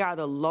 they are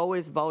the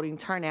lowest voting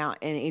turnout.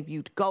 And if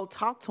you go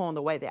talk to them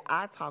the way that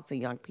I talk to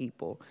young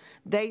people,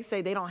 they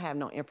say they don't have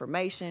no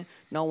information.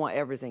 No one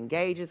ever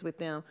engages with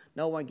them.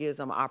 No one gives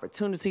them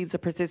opportunities to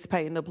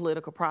participate in the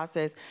political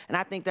process. And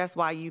I think that's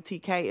why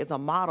UTK is a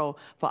model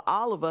for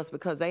all of us,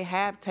 because they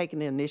have taken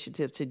the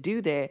initiative to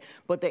do that.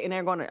 But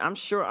they're going to, I'm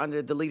sure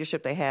under the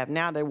leadership they have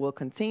now, they will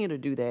continue to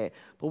do that.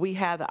 But we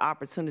have the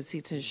opportunity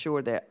to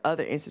ensure that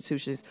other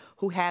institutions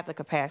who have the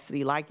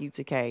capacity, like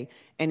UTK,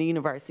 and the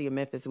University of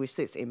Memphis, which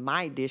sits in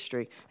my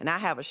district, and I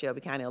have a Shelby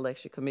County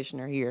Election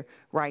Commissioner here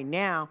right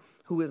now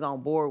who is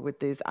on board with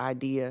this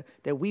idea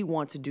that we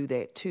want to do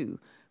that too.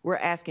 We're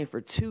asking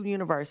for 2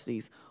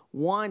 universities.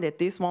 One, that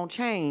this won't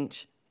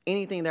change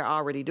anything they're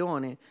already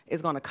doing.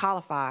 It's going to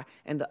qualify,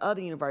 and the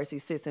other university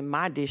sits in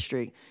my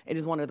district. It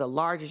is one of the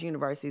largest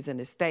universities in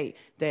the state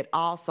that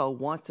also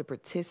wants to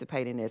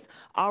participate in this.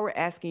 All we're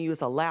asking you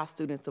is allow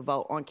students to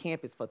vote on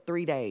campus for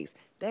 3 days.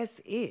 That's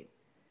it.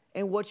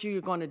 And what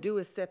you're going to do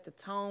is set the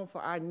tone for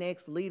our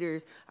next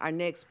leaders, our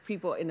next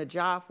people in the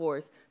job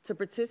force to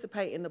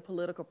participate in the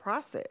political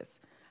process.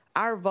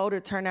 Our voter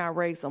turnout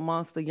rates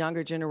amongst the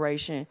younger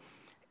generation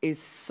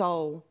is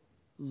so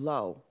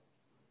low,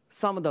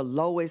 some of the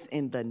lowest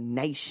in the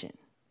nation.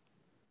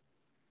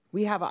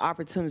 We have an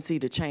opportunity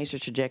to change the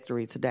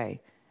trajectory today.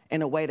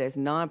 in a way that's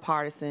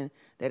nonpartisan,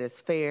 that is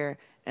fair,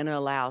 and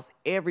allows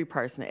every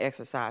person to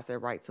exercise their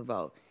right to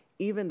vote,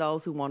 even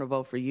those who want to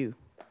vote for you.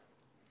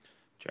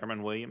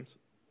 Chairman Williams.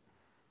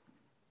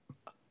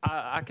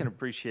 I can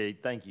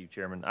appreciate, thank you,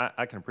 Chairman.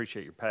 I can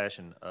appreciate your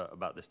passion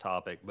about this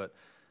topic, but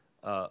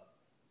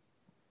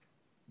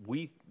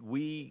we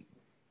usually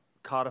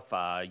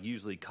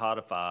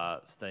codify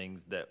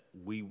things that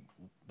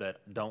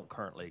don't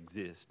currently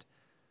exist.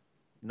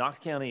 Knox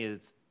County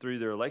is, through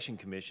their election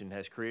commission,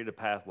 has created a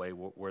pathway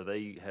where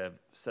they have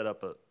set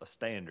up a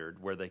standard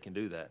where they can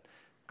do that.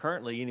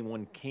 Currently,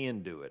 anyone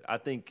can do it. I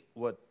think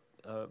what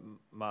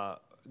my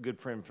good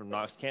friend from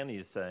Knox County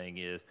is saying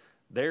is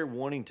they're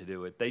wanting to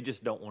do it. They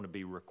just don't want to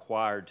be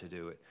required to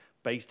do it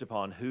based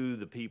upon who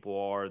the people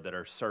are that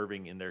are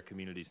serving in their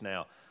communities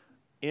now,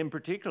 in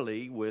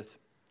particularly with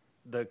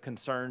the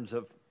concerns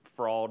of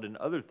fraud and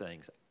other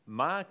things.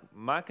 My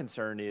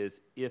concern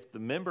is if the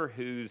member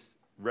who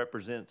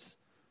represents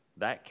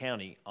that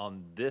county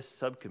on this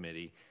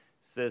subcommittee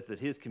says that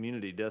his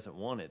community doesn't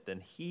want it, then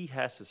he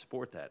has to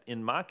support that.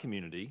 In my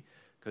community,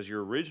 because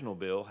your original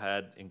bill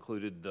had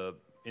included the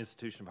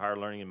institution of higher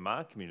learning in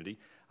my community,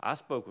 I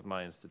spoke with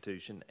my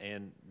institution,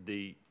 and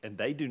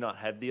they do not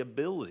have the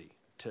ability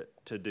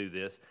to do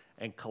this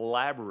and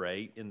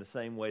collaborate in the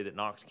same way that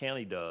Knox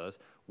County does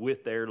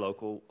with their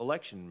local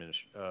election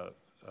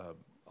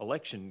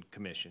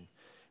commission.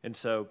 And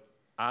so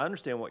I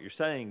understand what you're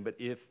saying, but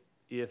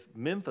if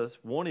Memphis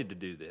wanted to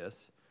do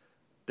this,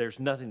 there's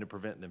nothing to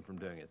prevent them from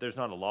doing it. There's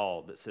not a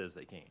law that says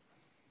they can't.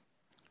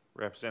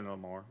 Representative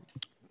Lamar.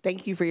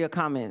 Thank you for your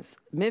comments.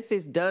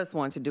 Memphis does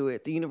want to do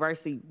it. The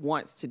university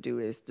wants to do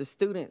it. The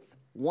students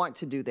want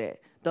to do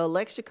that. The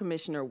election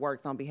commissioner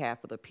works on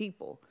behalf of the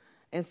people.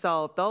 And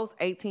so if those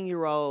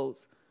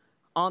 18-year-olds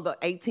on the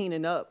 18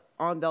 and up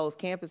on those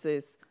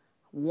campuses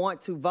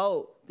want to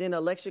vote, then the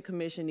election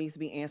commission needs to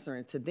be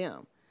answering to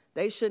them.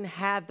 They shouldn't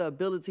have the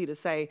ability to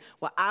say,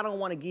 well, I don't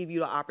want to give you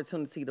the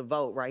opportunity to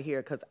vote right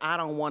here because I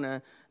don't want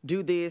to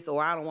do this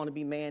or I don't want to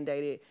be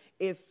mandated.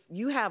 If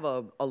you have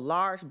a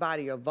large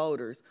body of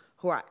voters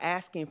who are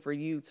asking for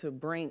you to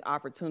bring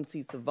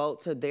opportunities to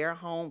vote to their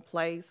home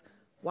place,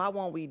 why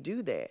won't we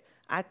do that?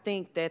 I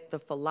think that the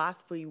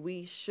philosophy,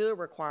 we should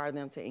require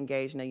them to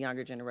engage in the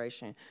younger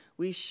generation.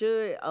 We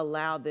should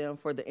allow them,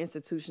 for the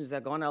institutions that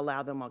are going to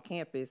allow them on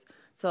campus,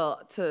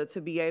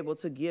 to be able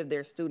to give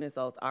their students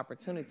those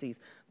opportunities,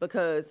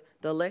 because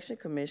the election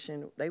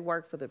commission, they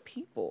work for the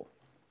people.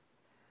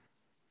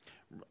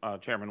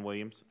 Chairman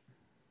Williams.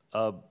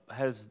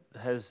 Has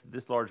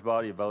this large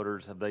body of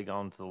voters, have they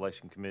gone to the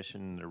election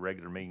commission in a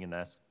regular meeting and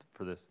asked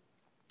for this?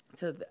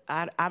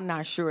 I'm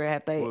not sure.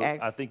 Have they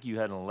asked? I think you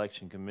had an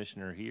election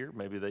commissioner here.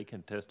 Maybe they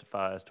can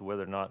testify as to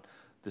whether or not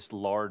this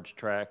large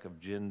track of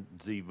Gen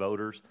Z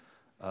voters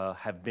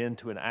have been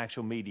to an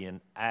actual meeting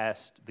and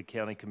asked the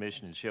county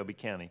commission in Shelby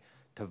County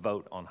to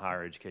vote on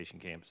higher education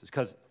campuses.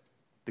 Because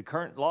the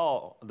current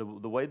law, the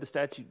way the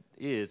statute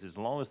is, as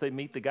long as they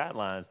meet the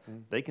guidelines,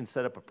 they can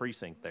set up a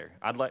precinct there.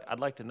 I'd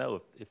like to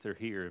know if they're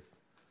here,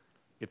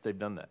 if they've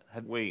done that.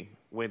 We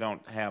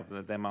don't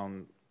have them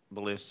on the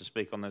list to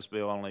speak on this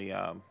bill. Only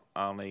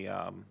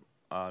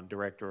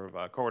Director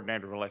of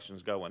Coordinator of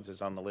Elections Goins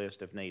is on the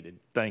list if needed.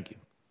 Thank you.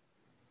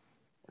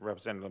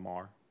 Representative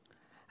Lamar.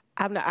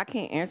 I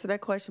can't answer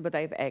that question, but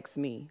they've asked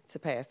me to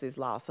pass this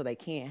law so they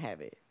can have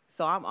it.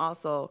 So I'm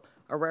also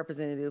a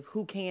representative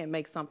who can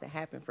make something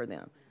happen for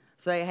them.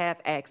 So they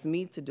have asked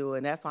me to do it,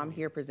 and that's why I'm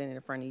here presenting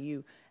in front of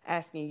you,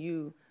 asking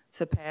you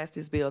to pass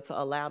this bill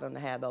to allow them to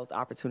have those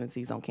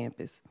opportunities on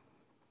campus.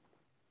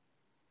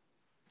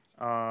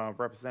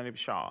 Representative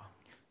Shaw.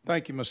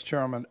 Thank you, Mr.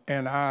 Chairman.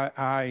 And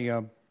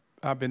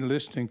I've been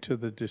listening to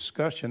the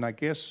discussion. I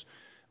guess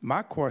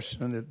my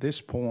question at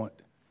this point,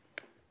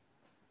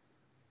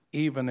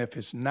 even if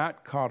it's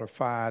not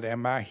codified,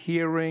 am I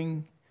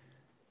hearing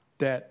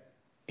that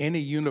any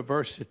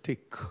university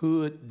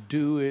could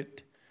do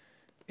it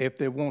if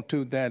they want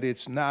to, that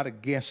it's not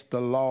against the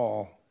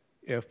law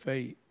if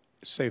they,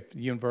 say, if the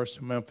University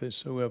of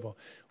Memphis, whoever,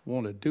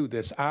 want to do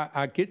this?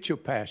 I get your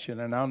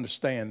passion, and I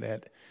understand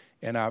that,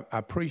 and I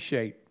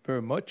appreciate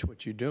very much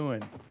what you're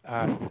doing.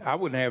 I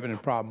wouldn't have any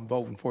problem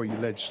voting for your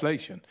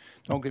legislation.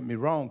 Don't get me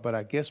wrong, but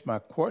I guess my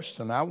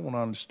question I want to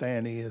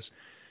understand is,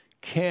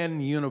 can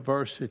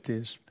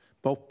universities,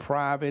 both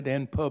private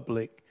and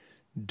public,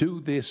 do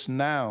this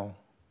now?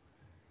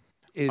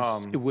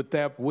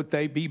 Would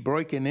they be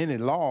breaking any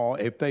law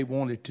if they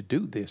wanted to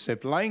do this?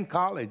 If Lane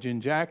College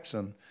in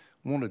Jackson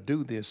want to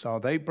do this, are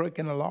they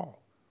breaking the law?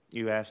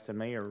 You asking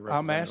me or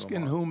I'm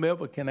asking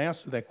whomever can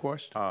answer that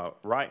question.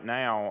 Right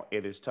now,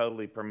 it is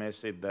totally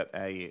permissive that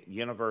a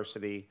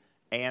university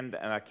and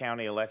a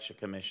county election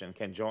commission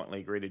can jointly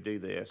agree to do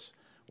this,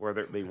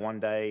 whether it be one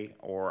day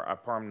or a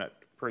permanent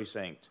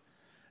precinct.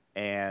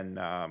 And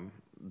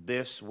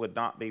this would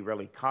not be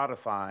really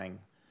codifying.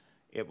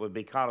 It would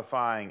be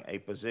codifying a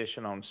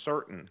position on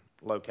certain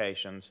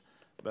locations,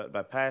 but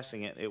by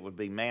passing it, it would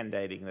be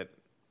mandating that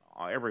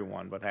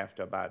everyone would have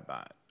to abide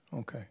by it.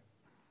 Okay.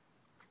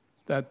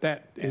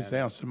 That is the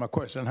answer to my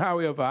question.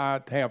 However,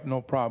 I have no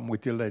problem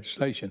with your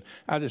legislation.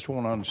 I just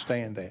want to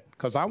understand that,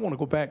 because I want to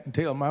go back and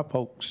tell my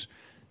folks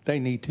they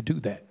need to do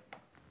that.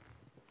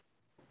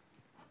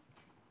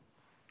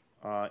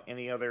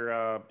 Any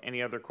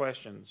other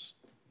questions?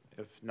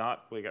 If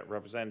not, we got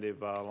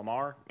Representative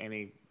Lamar.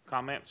 Any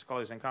comments,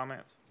 closing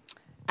comments?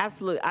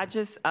 Absolutely. I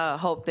just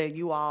hope that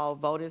you all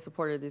vote in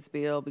support of this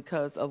bill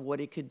because of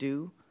what it could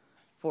do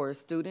for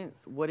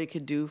students, what it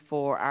could do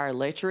for our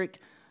electorate,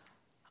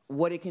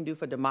 what it can do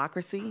for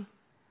democracy,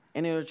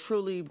 and it will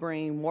truly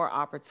bring more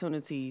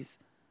opportunities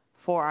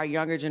for our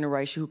younger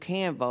generation who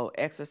can vote,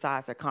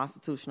 exercise their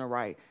constitutional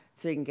right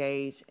to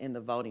engage in the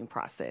voting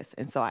process.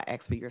 And so I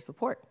ask for your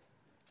support.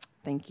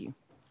 Thank you.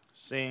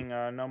 Seeing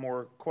no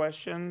more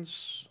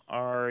questions,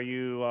 are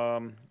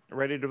you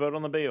ready to vote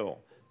on the bill?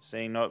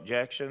 Seeing no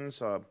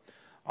objections,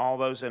 all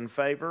those in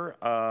favor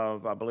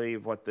of, I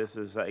believe, what this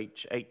is,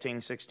 H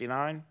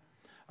 1869,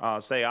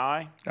 say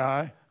aye.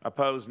 Aye.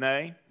 Opposed,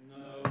 nay.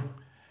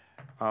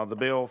 No. The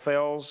bill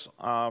fails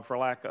for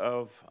lack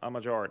of a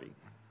majority.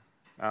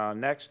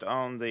 Next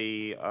on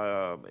the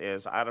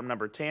is item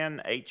number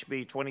 10,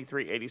 HB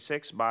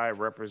 2386 by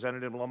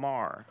Representative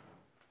Lamar.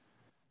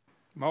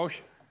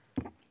 Motion.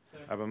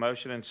 I have a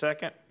motion and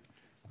second.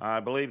 I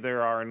believe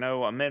there are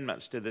no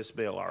amendments to this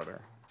bill, are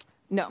there?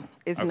 No,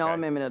 it's no Okay.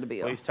 amendment of the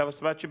bill. Please tell us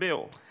about your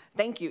bill.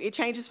 Thank you. It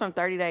changes from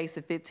 30 days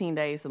to 15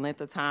 days, the length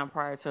of time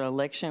prior to an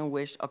election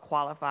which a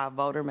qualified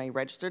voter may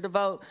register to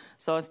vote.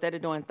 So instead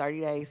of doing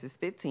 30 days, it's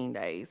 15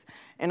 days.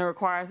 And it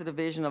requires the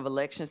Division of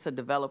Elections to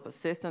develop a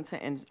system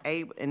to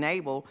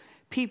enable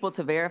people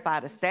to verify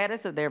the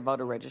status of their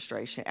voter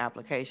registration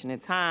application in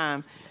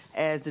time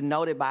as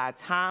denoted by a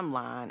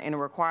timeline, and it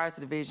requires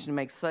the division to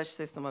make such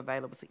system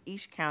available to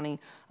each county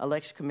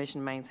election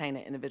commission to maintain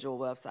their individual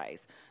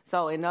websites.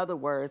 So in other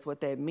words,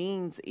 what that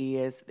means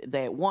is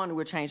that one,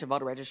 we're changing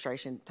voter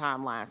registration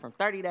timeline from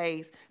 30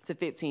 days to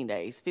 15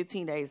 days.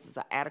 15 days is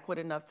an adequate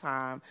enough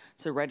time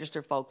to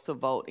register folks to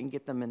vote and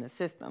get them in the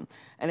system.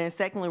 And then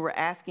secondly, we're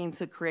asking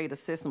to create a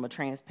system of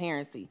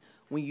transparency.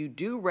 When you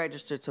do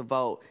register to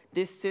vote,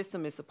 this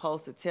system is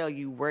supposed to tell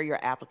you where your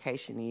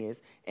application is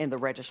in the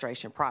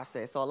registration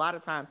process. So a lot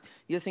of times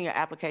you'll send your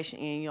application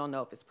in, you don't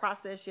know if it's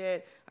processed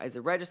yet, is it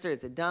registered,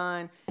 is it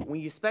done,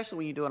 especially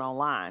when you do it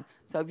online.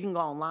 So if you can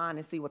go online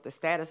and see what the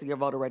status of your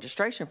voter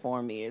registration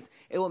form is,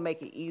 it will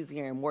make it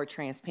easier and more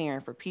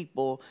transparent for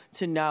people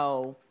to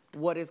know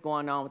what is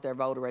going on with their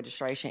voter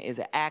registration. Is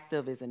it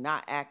active? Is it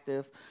not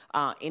active?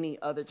 Any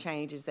other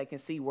changes, they can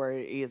see where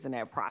it is in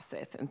that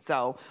process. And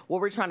so what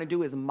we're trying to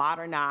do is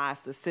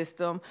modernize the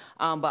system,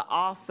 but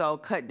also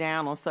cut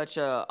down on such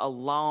a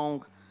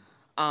long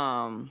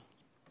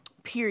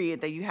period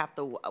that you have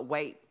to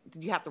wait.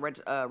 You have to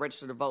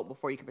register to vote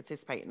before you can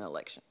participate in the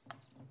election.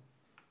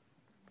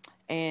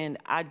 And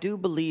I do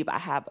believe I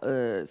have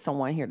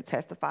someone here to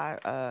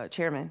testify,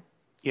 Chairman.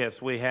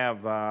 Yes, we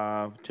have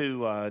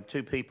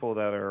two people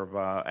that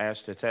are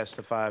asked to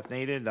testify if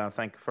needed. I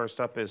think first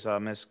up is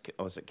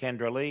was it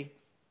Kendra Lee?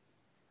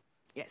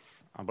 Yes.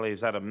 I believe,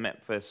 is that a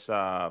Memphis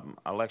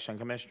election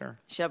commissioner?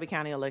 Shelby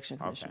County election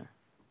commissioner. Okay.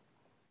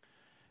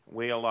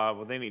 We'll,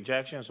 with any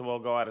objections, we'll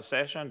go out of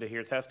session to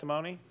hear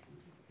testimony.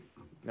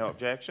 No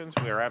objections,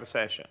 we are out of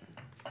session.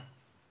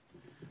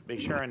 Be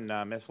sure and,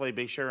 Ms. Lee,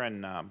 be sure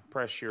and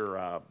press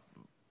your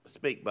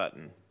speak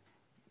button.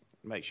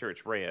 Make sure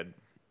it's red.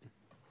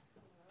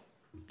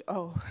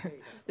 Oh,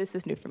 this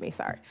is new for me,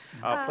 sorry.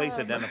 Please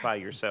identify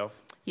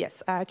yourself.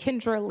 Yes,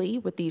 Kendra Lee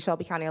with the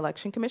Shelby County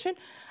Election Commission.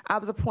 I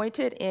was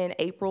appointed in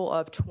April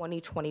of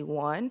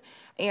 2021,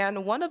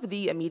 and one of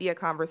the immediate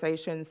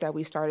conversations that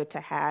we started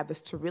to have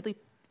is to really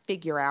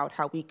figure out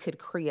how we could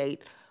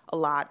create a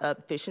lot of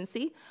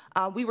efficiency.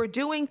 We were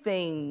doing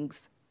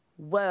things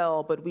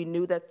well, but we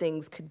knew that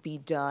things could be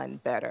done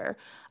better.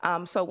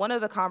 So one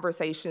of the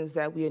conversations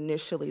that we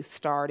initially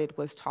started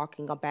was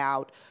talking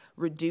about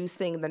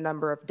reducing the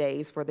number of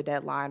days for the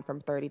deadline from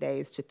 30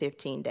 days to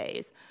 15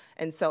 days.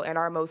 And so in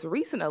our most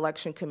recent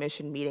election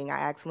commission meeting, I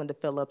asked Linda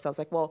Phillips, I was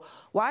like, well,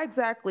 why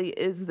exactly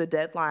is the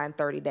deadline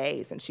 30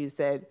 days? And she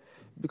said,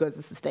 because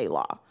it's a state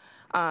law.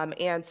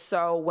 And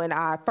so when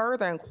I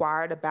further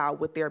inquired about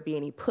would there be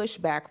any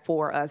pushback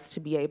for us to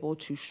be able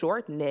to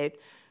shorten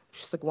it,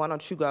 she's like, why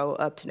don't you go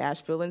up to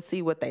Nashville and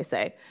see what they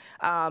say?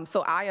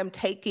 So I am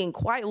taking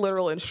quite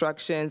literal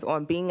instructions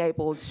on being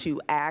able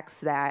to ask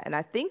that. And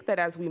I think that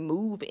as we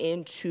move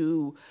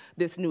into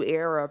this new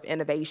era of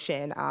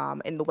innovation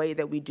in the way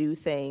that we do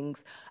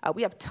things,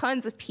 we have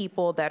tons of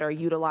people that are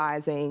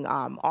utilizing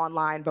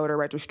online voter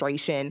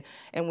registration.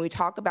 And when we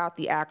talk about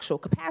the actual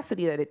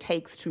capacity that it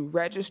takes to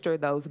register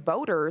those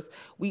voters,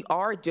 we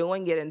are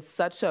doing it in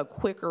such a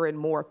quicker and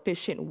more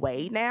efficient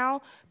way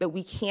now that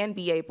we can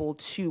be able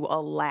to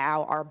allow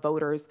allow our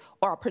voters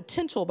or our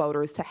potential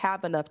voters to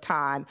have enough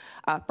time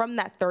from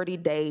that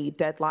 30-day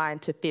deadline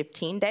to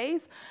 15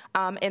 days.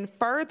 And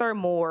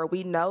furthermore,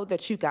 we know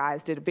that you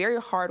guys did very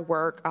hard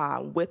work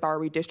with our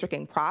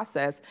redistricting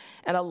process,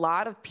 and a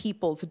lot of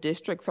people's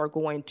districts are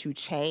going to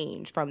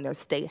change from their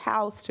state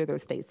house to their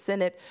state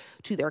senate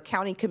to their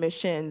county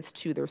commissions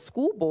to their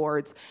school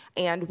boards,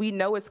 and we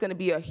know it's going to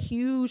be a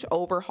huge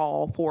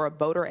overhaul for a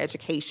voter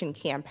education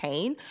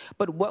campaign.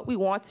 But what we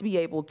want to be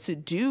able to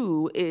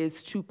do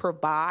is to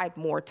provide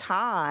more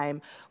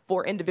time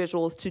for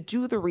individuals to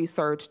do the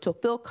research, to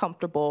feel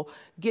comfortable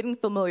getting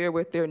familiar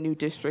with their new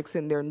districts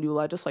and their new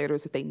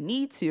legislators if they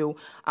need to,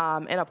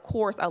 and of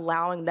course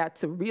allowing that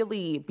to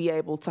really be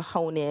able to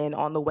hone in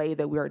on the way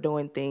that we are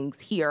doing things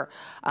here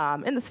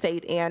in the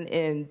state and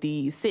in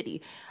the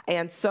city.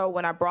 And so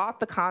when I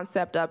brought the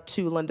concept up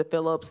to Linda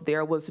Phillips,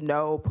 there was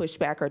no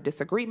pushback or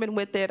disagreement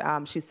with it.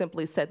 She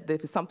simply said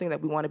this is something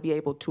that we want to be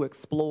able to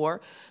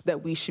explore,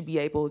 that we should be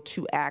able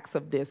to ask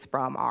of this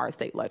from our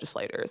state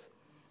legislators.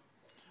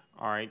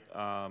 All right.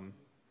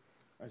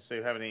 Let's see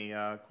if we have any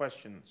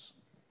questions.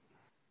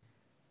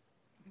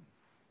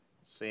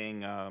 Seeing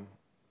none.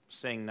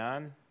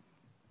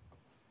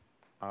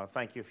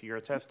 Thank you for your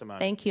testimony.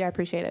 Thank you. I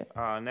appreciate it.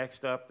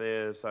 Next up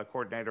is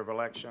Coordinator of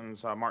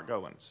Elections, Mark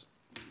Goins.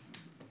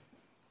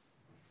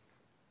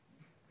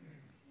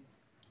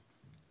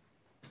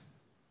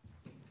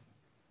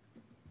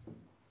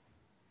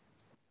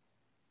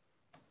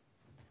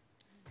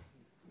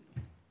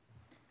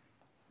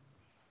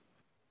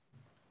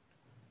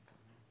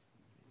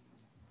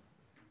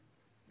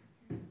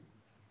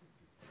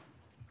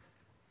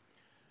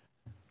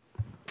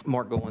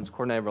 Mark Goins,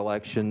 Coordinator of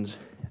Elections.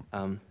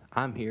 I'm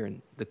here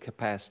in the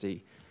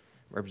capacity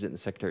representing the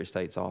Secretary of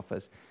State's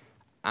office.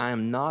 I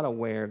am not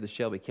aware of the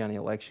Shelby County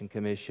Election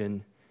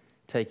Commission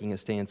taking a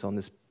stance on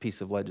this piece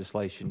of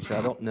legislation, so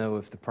I don't know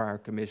if the prior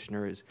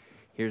commissioner is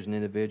here as an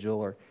individual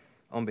or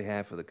on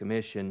behalf of the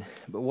commission.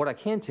 But what I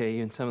can tell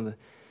you in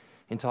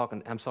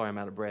talking, I'm sorry I'm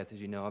out of breath.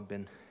 As you know, I've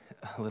been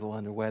a little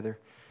under weather,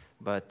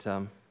 but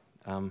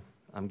I'm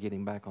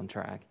getting back on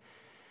track.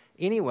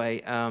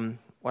 Anyway,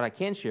 what I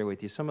can share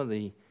with you, some of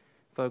the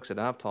folks that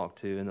I've talked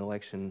to in the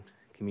election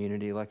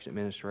community, election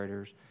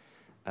administrators,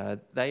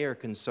 they are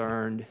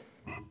concerned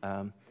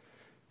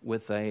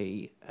with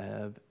what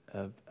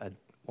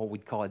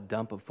we'd call a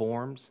dump of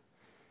forms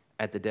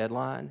at the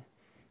deadline.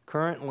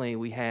 Currently,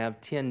 we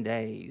have 10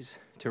 days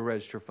to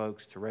register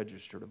folks to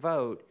register to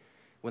vote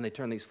when they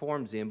turn these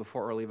forms in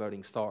before early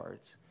voting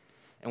starts.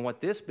 And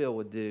what this bill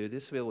would do,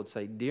 this bill would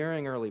say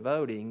during early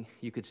voting,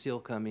 you could still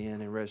come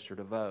in and register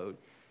to vote.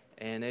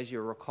 And as you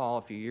recall,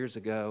 a few years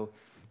ago,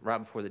 right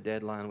before the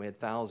deadline, we had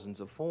thousands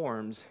of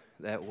forms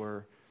that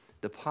were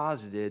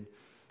deposited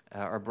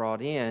or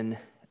brought in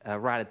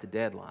right at the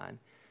deadline.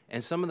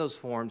 And some of those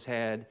forms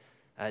had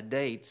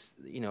dates,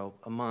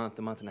 a month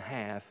and a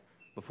half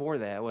before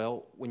that.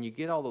 Well, when you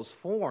get all those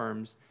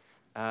forms,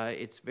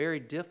 it's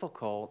very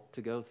difficult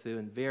to go through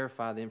and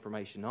verify the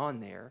information on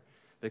there,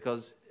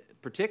 because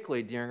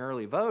particularly during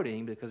early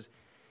voting, because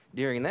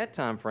during that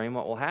time frame,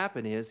 what will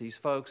happen is these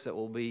folks that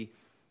will be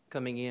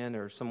coming in,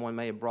 or someone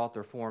may have brought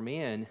their form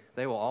in,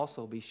 they will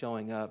also be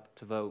showing up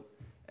to vote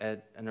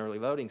at an early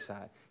voting site.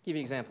 I'll give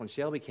you an example in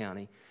Shelby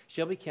County.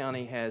 Shelby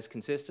County has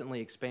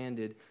consistently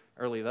expanded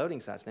early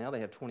voting sites. Now they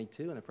have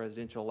 22 in a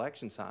presidential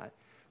election site.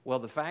 Well,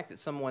 the fact that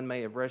someone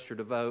may have registered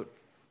to vote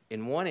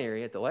in one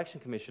area at the Election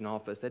Commission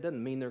office, that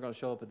doesn't mean they're going to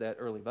show up at that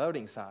early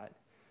voting site.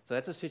 So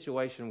that's a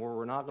situation where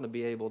we're not going to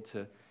be able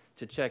to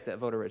check that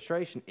voter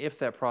registration if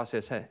that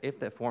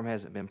form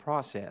hasn't been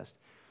processed.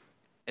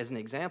 As an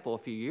example, a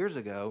few years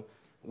ago,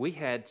 we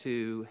had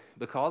to,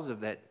 because of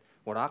that,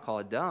 what I call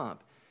a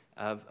dump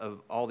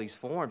of all these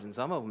forms, and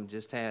some of them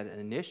just had an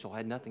initial,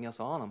 had nothing else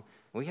on them.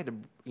 We had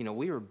to,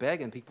 we were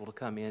begging people to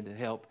come in to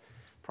help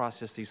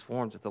process these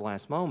forms at the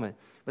last moment.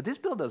 But this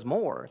bill does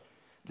more.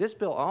 This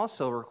bill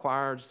also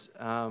requires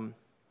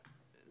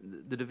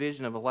the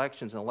Division of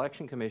Elections and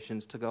Election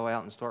Commissions to go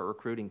out and start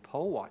recruiting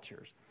poll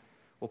watchers.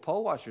 Well,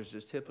 poll watchers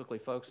is typically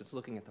folks that's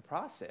looking at the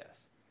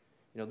process.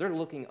 They're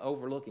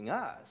overlooking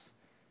us.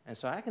 And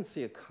so I can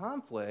see a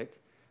conflict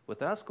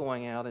with us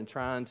going out and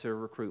trying to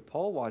recruit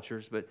poll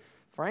watchers. But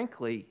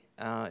frankly,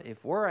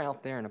 if we're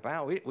out there and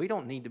about, we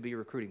don't need to be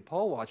recruiting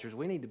poll watchers.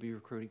 We need to be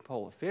recruiting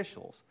poll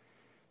officials,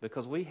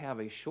 because we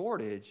have a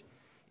shortage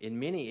in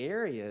many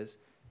areas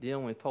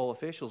dealing with poll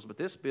officials. But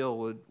this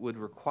bill would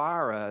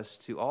require us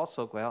to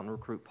also go out and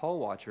recruit poll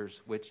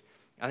watchers, which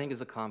I think is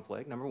a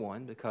conflict, number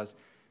one, because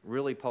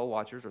really poll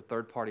watchers are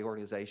third-party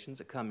organizations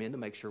that come in to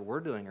make sure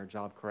we're doing our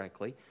job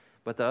correctly.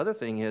 But the other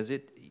thing is,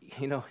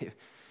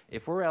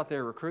 if we're out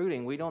there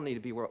recruiting, we don't need to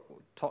be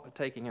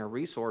taking our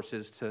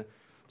resources to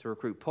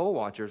recruit poll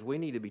watchers. We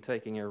need to be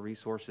taking our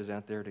resources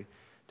out there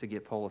to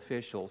get poll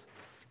officials.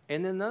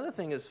 And then another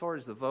thing, as far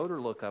as the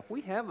voter lookup,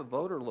 we have a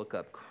voter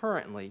lookup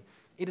currently.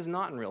 It is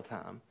not in real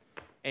time.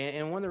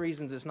 And one of the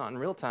reasons it's not in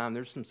real time,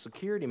 there's some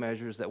security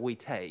measures that we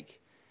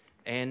take.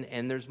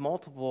 And there's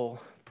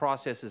multiple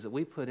processes that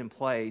we put in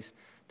place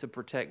to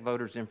protect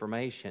voters'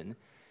 information.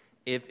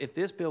 If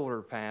this bill were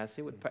to pass,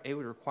 it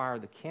would require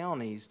the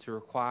counties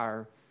to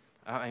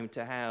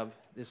to have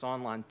this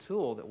online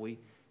tool that we,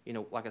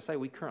 like I say,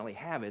 we currently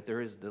have it.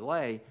 There is a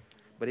delay,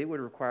 but it would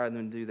require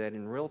them to do that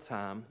in real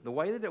time. The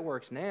way that it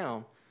works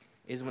now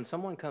is when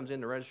someone comes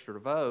in to register to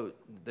vote,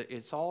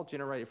 it's all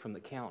generated from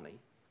the county.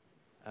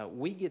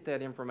 We get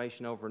that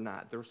information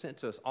overnight. They're sent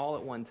to us all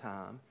at one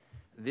time.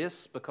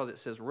 This, because it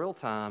says real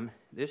time,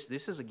 this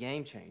is a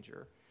game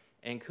changer,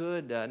 and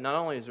could not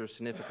only is there a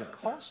significant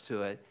cost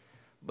to it,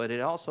 but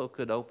it also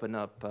could open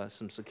up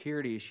some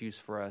security issues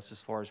for us as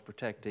far as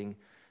protecting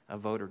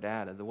voter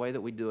data. The way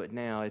that we do it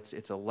now,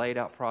 it's a laid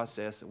out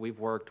process that we've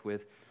worked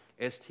with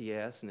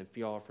STS, and if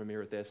y'all are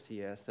familiar with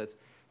STS,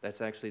 that's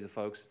actually the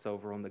folks that's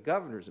over on the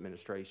governor's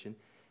administration.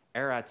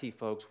 Our IT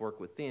folks work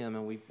with them,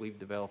 and we've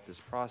developed this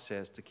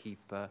process to keep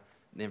the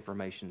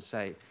information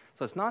safe.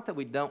 So it's not that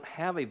we don't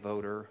have a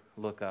voter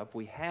lookup,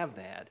 we have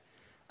that,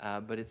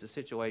 but it's a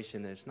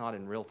situation that it's not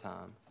in real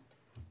time.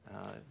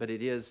 But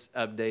it is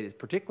updated,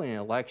 particularly in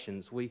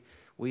elections. We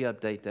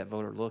update that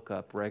voter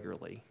lookup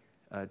regularly,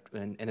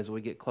 and as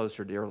we get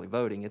closer to early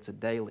voting, it's a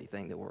daily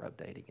thing that we're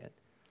updating it.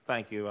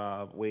 Thank you.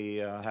 We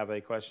have a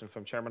question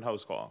from Chairman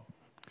Hosklaw.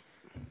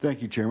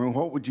 Thank you, Chairman.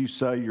 What would you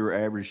say your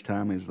average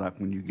time is like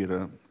when you get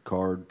a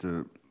card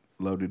to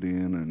load it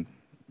in and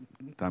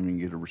time you can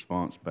get a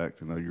response back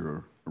to know you're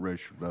a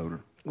registered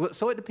voter? Well,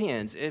 so it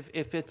depends.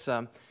 If it's,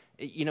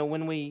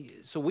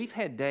 we've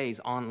had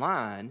days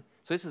online.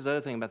 So this is the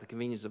other thing about the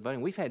convenience of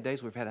voting. We've had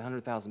days where we've had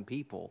 100,000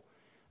 people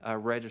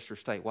register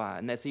statewide,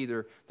 and that's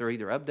they're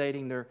either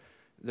updating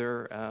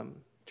their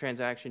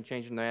transaction,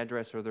 changing their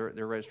address, or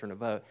they're registering to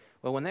vote.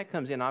 Well, when that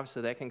comes in,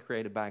 obviously that can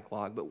create a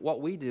backlog. But what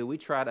we do, we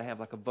try to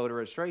have like a voter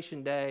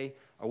registration day,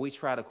 or we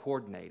try to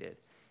coordinate it,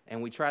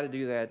 and we try to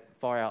do that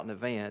far out in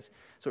advance.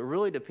 So it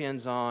really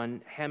depends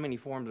on how many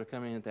forms are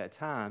coming in at that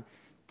time.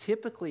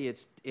 Typically,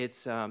 it's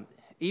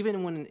even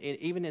in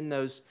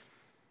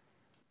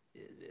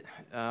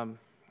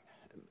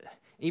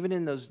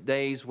those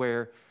days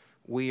where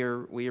we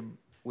are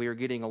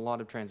getting a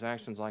lot of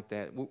transactions like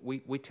that,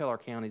 we tell our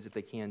counties if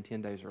they can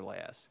 10 days or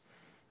less.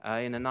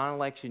 In a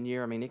non-election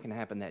year, it can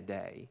happen that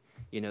day.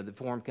 The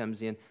form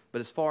comes in. But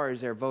as far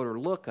as their voter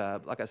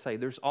lookup, like I say,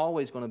 there's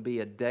always going to be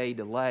a day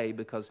delay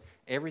because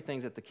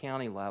everything's at the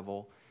county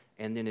level,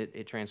 and then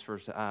it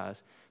transfers to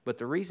us. But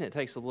the reason it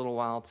takes a little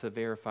while to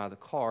verify the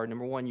card,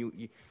 number one,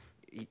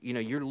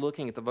 you're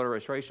looking at the voter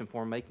registration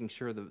form, making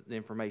sure the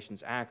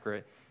information's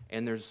accurate,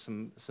 and there's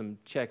some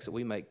checks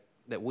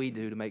that we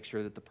do to make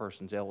sure that the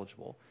person's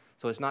eligible.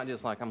 So it's not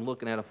just like I'm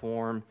looking at a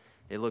form,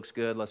 it looks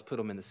good, let's put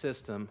them in the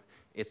system.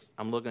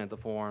 I'm looking at the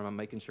form, I'm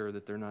making sure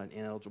that they're not an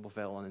ineligible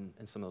felon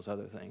and some of those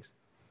other things.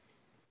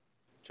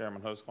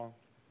 Chairman Hosklaw.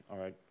 All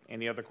right.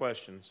 Any other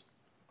questions?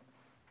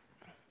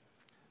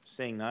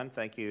 Seeing none,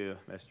 thank you,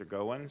 Mr.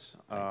 Goins.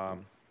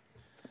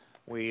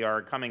 We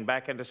are coming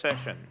back into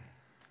session.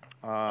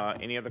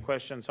 Any other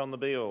questions on the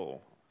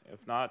bill? If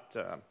not,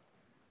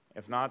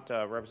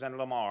 Representative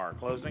Lamar,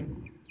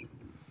 closing.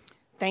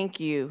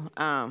 Thank you.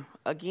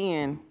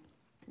 Again,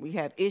 we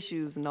have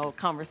issues, no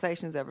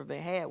conversations ever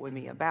been had with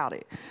me about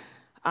it.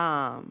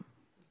 But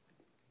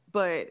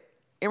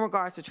in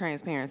regards to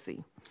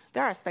transparency,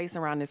 there are states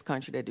around this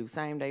country that do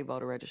same-day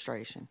voter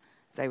registration.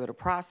 It's able to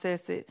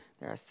process it.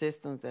 There are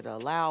systems that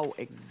allow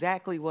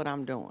exactly what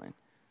I'm doing.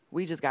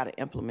 We just got to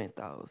implement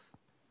those.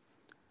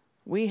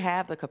 We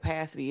have the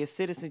capacity. As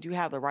citizens, you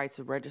have the right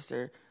to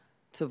register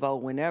to vote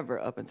whenever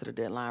up until the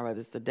deadline, whether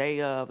it's the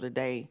day of, the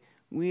day.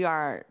 We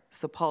are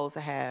supposed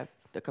to have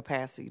the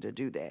capacity to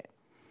do that.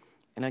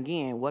 And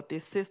again, what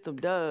this system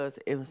does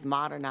is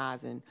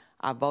modernizing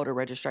our voter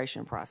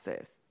registration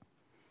process.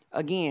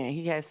 Again,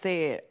 he has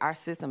said our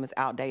system is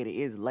outdated,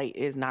 it's late,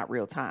 it's not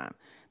real time.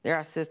 There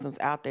are systems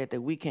out there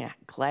that we can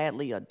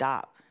gladly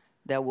adopt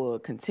that will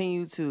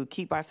continue to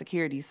keep our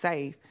security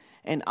safe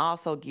and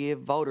also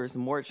give voters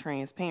more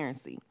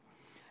transparency.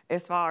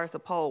 As far as the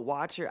poll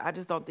watcher, I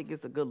just don't think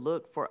it's a good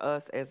look for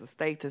us as a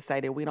state to say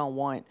that we don't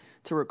want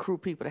to recruit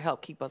people to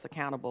help keep us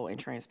accountable and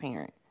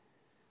transparent.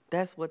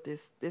 That's what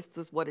this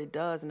is what it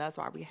does, and that's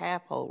why we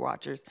have poll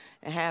watchers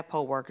and have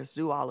poll workers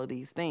do all of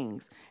these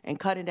things. And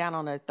cutting down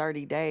on that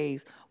 30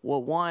 days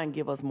will, one,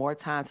 give us more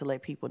time to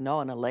let people know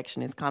an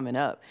election is coming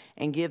up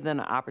and give them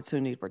an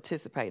opportunity to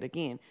participate.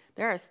 Again,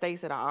 there are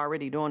states that are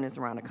already doing this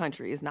around the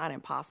country. It's not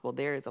impossible.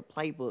 There is a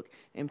playbook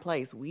in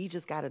place. We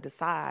just got to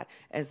decide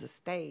as a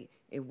state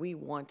if we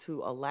want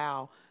to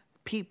allow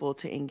people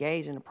to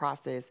engage in the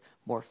process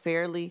more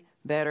fairly,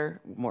 better,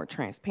 more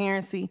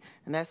transparency,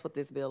 and that's what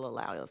this bill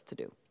allows us to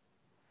do.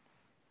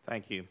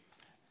 Thank you.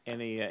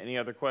 Any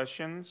other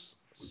questions?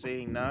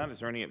 Seeing none, is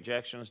there any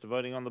objections to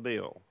voting on the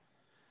bill?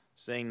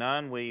 Seeing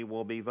none, we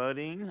will be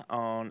voting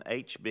on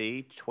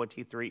HB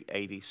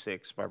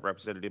 2386 by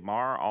Representative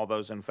Marr. All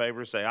those in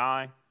favor say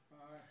aye. Aye.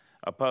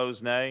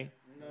 Opposed, nay.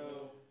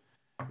 No.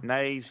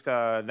 Nays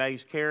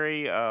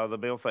carry. The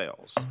bill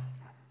fails.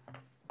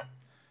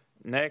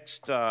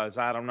 Next is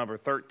item number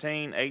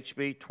 13,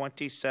 HB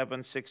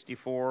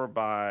 2764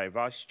 by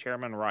Vice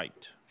Chairman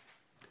Wright.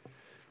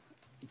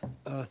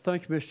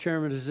 Thank you, Mr.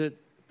 Chairman. Is it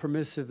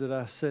permissive that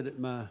I sit at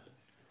my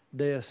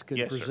desk and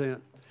Yes, sir.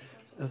 present?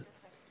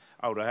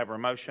 Oh, do I have a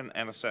motion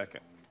and a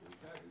second?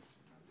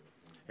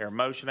 Here, a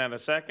motion and a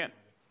second.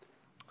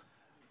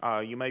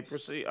 You may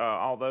proceed.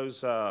 All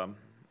those,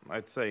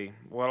 let's see.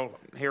 Well,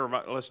 here,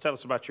 let's tell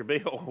us about your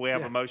bill. We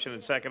have a motion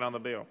and second on the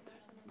bill.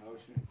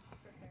 Motion.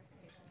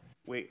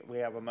 We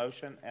have a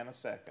motion and a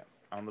second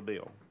on the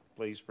bill.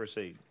 Please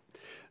proceed.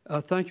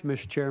 Thank you,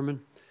 Mr.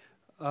 Chairman.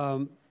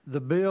 The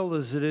bill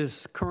as it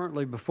is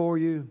currently before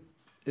you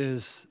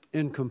is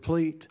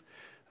incomplete.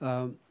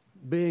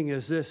 Being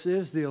as this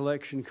is the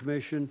election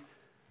committee,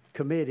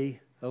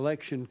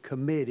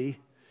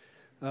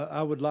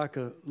 I would like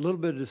a little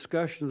bit of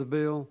discussion of the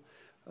bill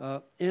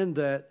in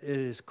that it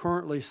is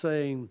currently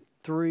saying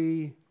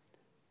 3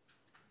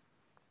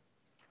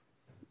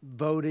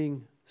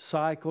 voting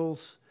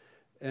cycles,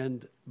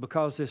 and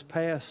because this,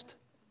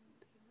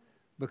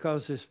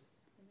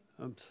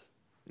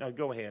 No,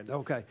 go ahead.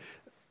 okay,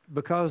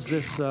 because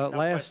this No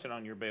last. question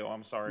on your bill.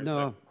 I'm sorry. No, Is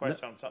there a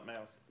question on something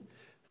else?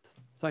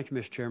 Thank you,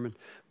 Mr. Chairman.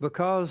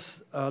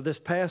 Because this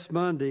past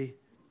Monday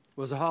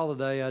was a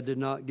holiday, I did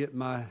not get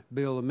my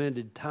bill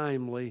amended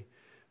timely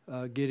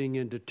getting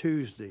into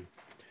Tuesday.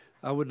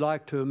 I would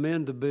like to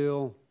amend the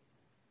bill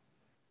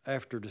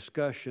after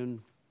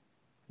discussion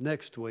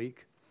next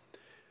week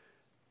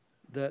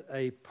that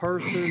a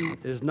person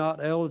is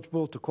not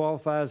eligible to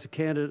qualify as a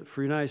candidate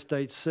for United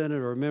States Senate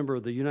or a member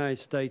of the United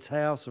States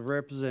House of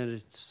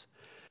Representatives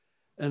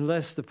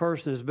unless the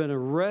person has been a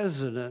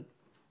resident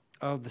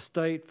of the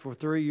state for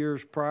 3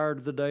 years prior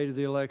to the date of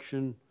the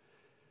election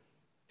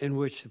in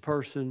which the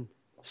person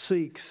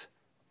seeks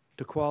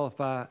to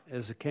qualify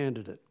as a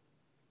candidate.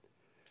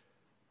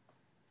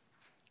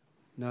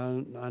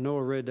 Now, I know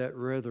I read that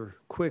rather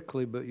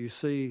quickly, but you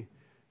see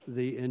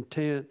the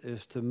intent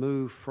is to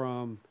move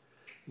from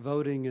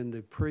voting in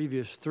the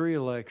previous 3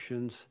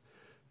 elections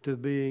to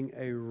being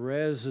a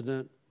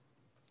resident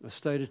of the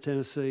state of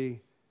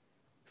Tennessee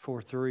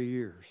for 3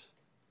 years.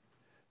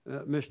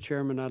 Mr.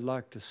 Chairman, I'd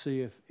like to see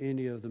if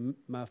any of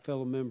my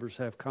fellow members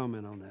have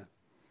comment on that.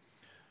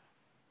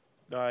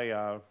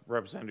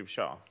 Representative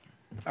Shaw.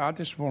 I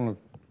just want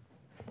to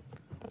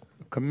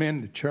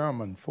commend the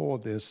chairman for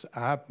this.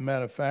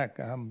 Matter of fact,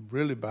 I'm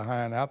really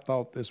behind. I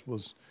thought this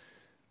was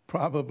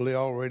probably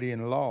already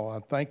in law.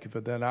 I thank you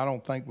for that. I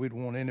don't think we'd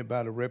want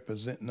anybody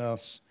representing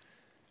us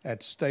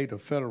at state or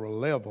federal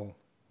level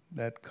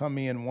that come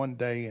in one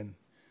day and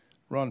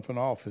run for an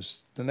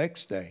office the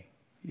next day.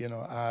 You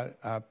know,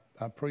 I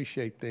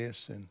appreciate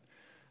this, and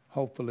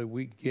hopefully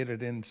we get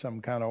it in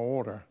some kind of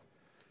order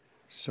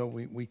so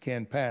we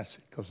can pass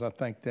it, because I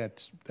think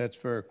that's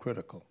very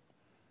critical.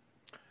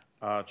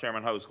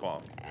 Chairman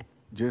Hoseclaw.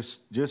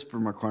 Just for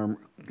my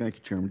thank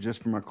you, Chairman.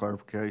 Just for my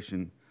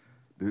clarification,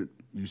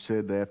 you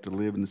said they have to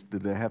live in.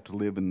 Did they have to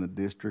live in the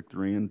district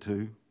they're in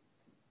too?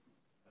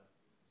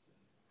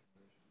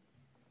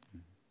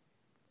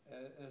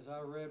 As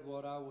I read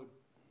what I would.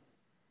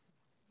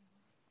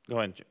 Go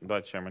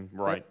ahead, Chairman.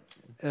 Right.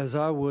 As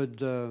I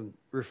would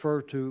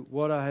refer to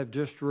what I have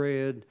just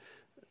read,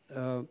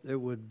 it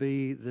would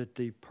be that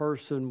the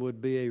person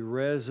would be a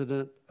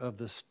resident of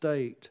the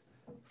state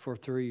for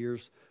 3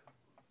 years,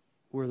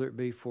 whether it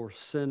be for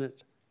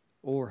Senate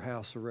or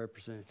House of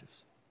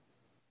Representatives.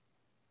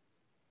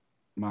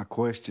 My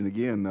question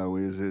again, though,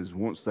 is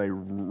once they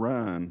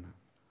run,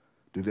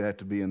 do they have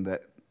to be in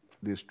that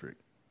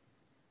district?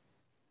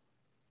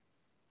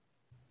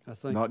 I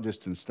think not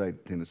just in the state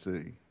of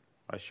Tennessee.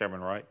 Vice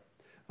Chairman Wright.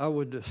 I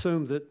would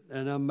assume that,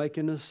 and I'm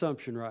making an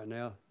assumption right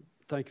now,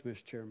 thank you,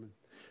 Mr. Chairman,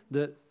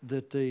 that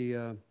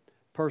the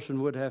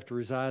person would have to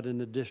reside in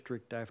the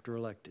district after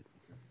elected.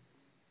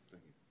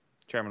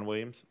 Chairman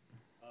Williams.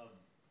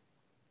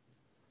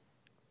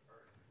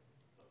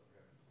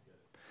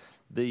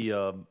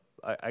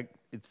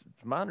 It's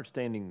my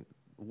understanding,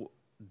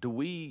 do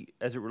we,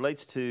 as it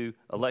relates to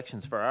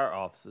elections for our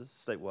offices,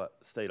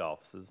 state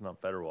offices,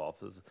 not federal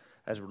offices,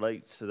 as it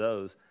relates to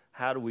those,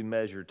 how do we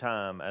measure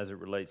time as it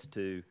relates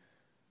to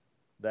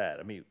that?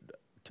 I mean,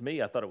 to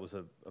me, I thought it was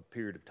a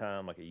period of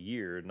time, like a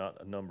year, not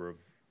a number of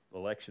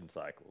election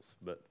cycles.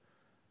 But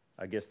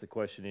I guess the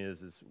question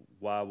is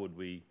why would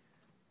we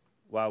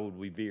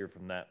veer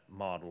from that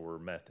model or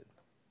method?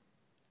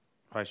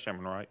 Vice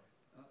Chairman Wright.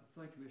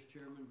 Thank you, Mr.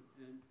 Chairman,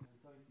 and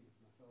thank you,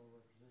 my fellow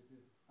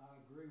representative.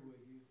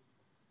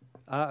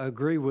 I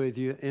agree with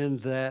you in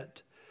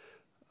that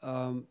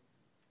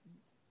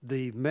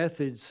the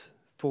methods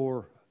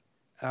for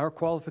our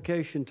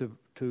qualification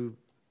to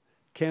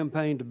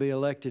campaign to be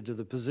elected to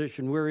the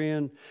position we're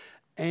in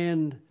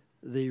and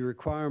the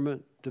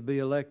requirement to be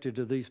elected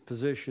to these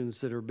positions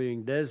that are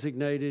being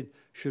designated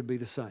should be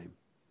the same.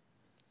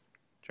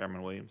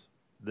 Chairman Williams.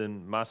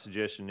 Then my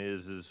suggestion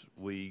is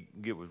we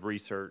get with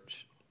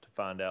research to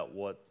find out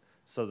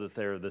so that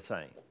they're the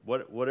same.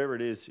 Whatever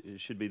it is, it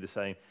should be the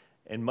same.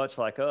 And much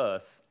like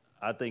us,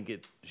 I think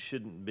it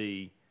shouldn't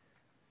be.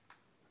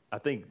 I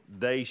think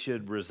they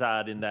should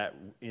reside in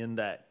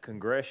that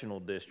congressional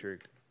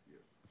district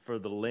for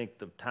the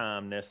length of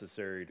time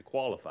necessary to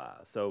qualify.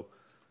 So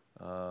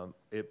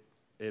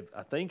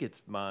I think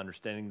it's my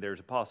understanding there's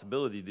a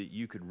possibility that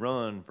you could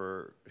run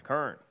for, the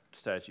current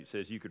statute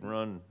says you could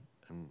run,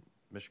 and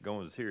Mr.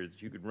 Goins is here,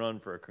 that you could run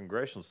for a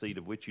congressional seat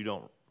of which you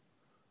don't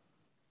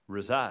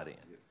reside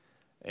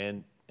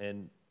in.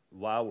 And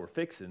while we're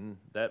fixing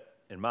that,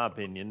 in my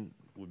opinion,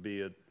 would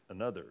be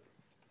another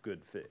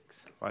good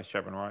fix. Vice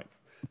Chairman Wright.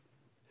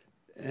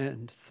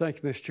 And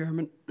thank you, Mr.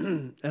 Chairman.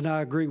 And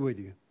I agree with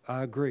you.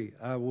 I agree.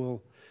 I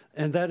will.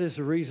 And that is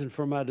the reason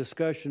for my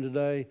discussion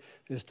today,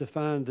 is to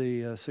find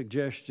the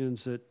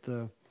suggestions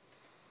that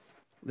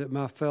that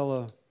my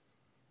fellow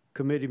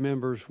committee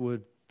members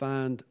would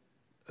find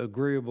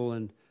agreeable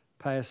in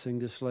passing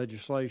this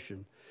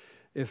legislation.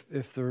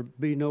 If there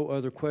be no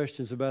other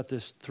questions about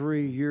this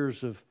 3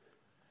 years of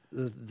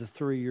the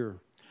 3 year.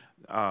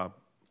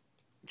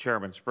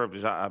 Chairman's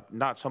privilege,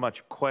 not so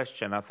much a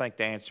question. I think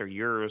to answer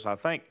yours, I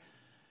think,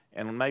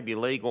 and maybe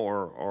legal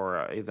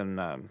or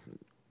even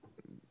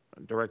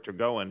Director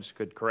Goins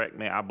could correct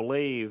me. I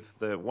believe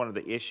that one of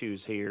the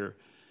issues here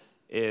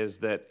is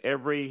that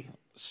every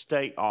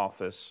state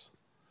office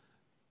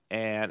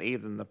and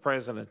even the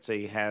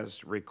presidency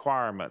has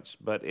requirements,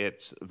 but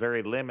it's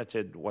very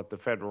limited what the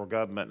federal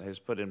government has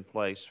put in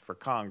place for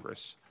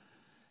Congress.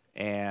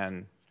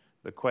 And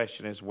the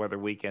question is whether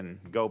we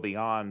can go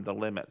beyond the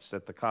limits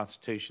that the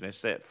Constitution has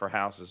set for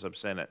houses of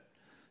Senate.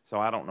 So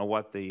I don't know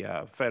what the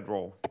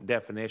federal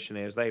definition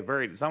is.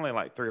 It's only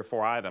like 3 or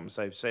 4 items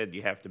they've said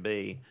you have to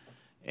be.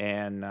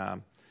 And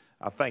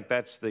I think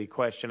that's the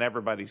question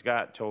everybody's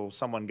got till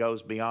someone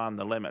goes beyond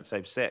the limits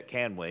they've set,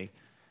 can we?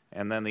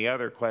 And then the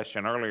other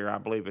question earlier, I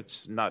believe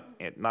it's not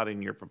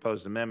in your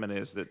proposed amendment,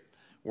 is that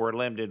we're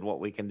limited what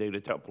we can do to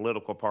tell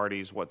political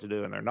parties what to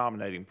do in their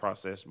nominating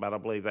process, but I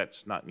believe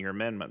that's not in your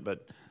amendment.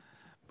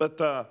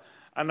 But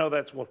I know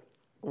that's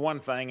one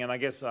thing, and I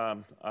guess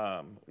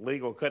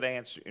legal could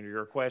answer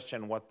your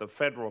question what the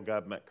federal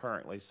government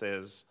currently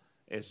says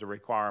is the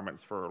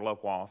requirements for a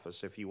local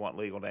office, if you want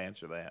legal to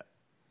answer that.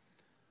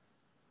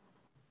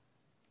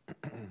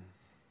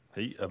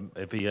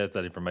 If he has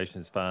that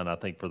information, it's fine. I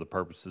think for the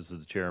purposes of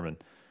the chairman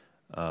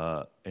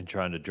in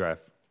trying to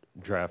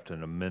draft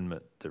an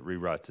amendment that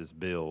rewrites this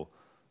bill,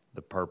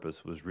 the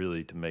purpose was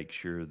really to make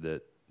sure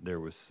that there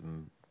was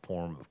some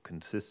form of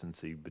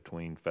consistency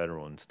between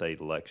federal and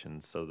state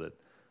elections so that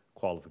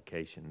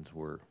qualifications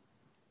were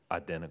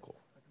identical.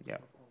 Yeah.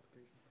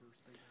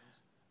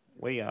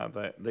 We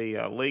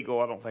the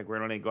legal, I don't think we're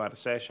going to need to go out of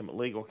session, but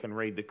legal can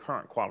read the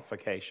current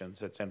qualifications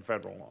that's in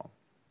federal law.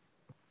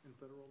 In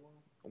federal law?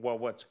 Well,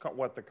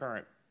 what the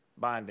current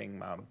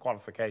binding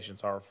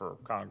qualifications are for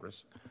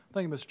Congress.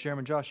 Thank you, Mr.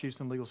 Chairman. Josh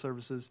Houston, Legal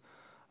Services.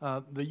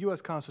 The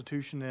U.S.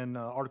 Constitution in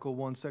Article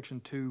 1,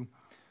 Section 2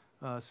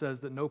 says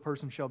that no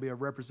person shall be a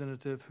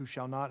representative who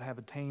shall not have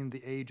attained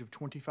the age of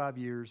 25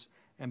 years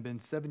and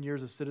been 7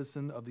 years a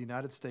citizen of the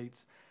United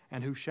States,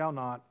 and who shall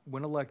not,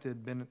 when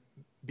elected,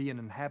 be an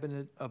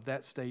inhabitant of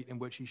that state in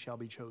which he shall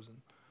be chosen.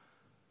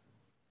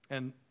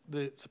 And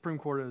the Supreme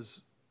Court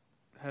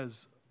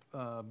has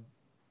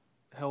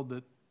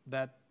held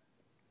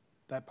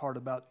that part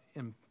about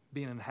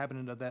being an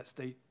inhabitant of that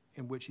state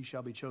in which he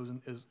shall be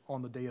chosen is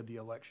on the day of the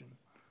election.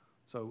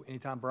 So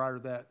anytime prior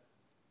to that,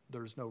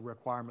 there's no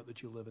requirement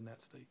that you live in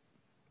that state.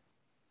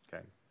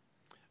 Okay.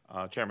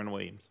 Chairman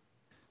Williams.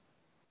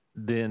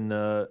 Then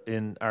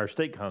in our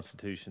state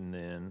constitution,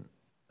 then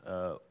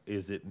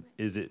is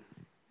it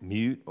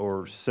mute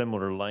or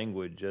similar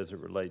language as it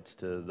relates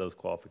to those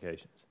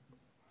qualifications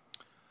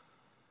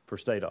for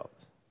state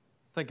office?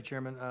 Thank you,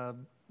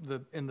 Chairman.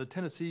 In the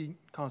Tennessee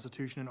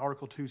Constitution, in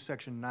Article 2,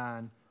 Section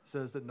 9,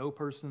 says that no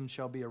person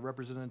shall be a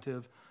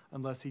representative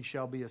unless he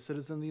shall be a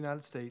citizen of the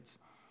United States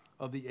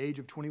of the age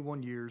of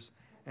 21 years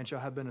and shall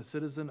have been a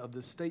citizen of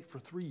this state for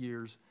 3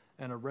 years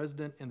and a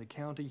resident in the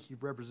county he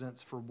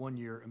represents for 1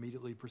 year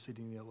immediately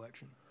preceding the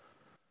election.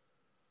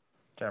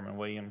 Chairman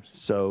Williams.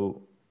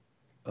 So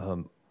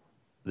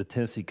the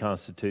Tennessee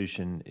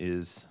Constitution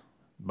is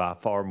by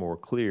far more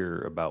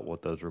clear about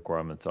what those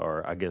requirements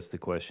are. I guess the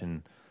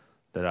question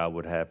that I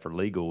would have for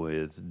legal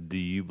is, do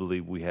you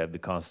believe we have the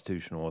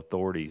constitutional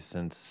authority,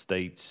 since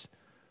states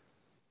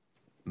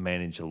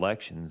manage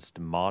elections,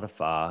 to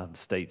modify the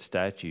state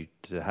statute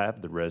to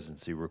have the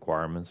residency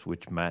requirements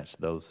which match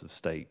those of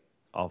state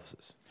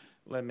offices?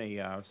 Let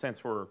me,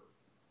 since we're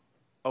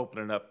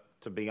opening up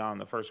to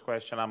beyond the first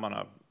question, I'm going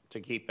to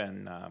keep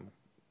in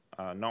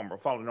follow normal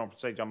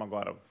procedure. I'm going to go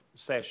out of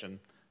session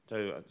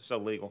so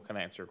legal can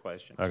answer your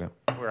questions. Okay.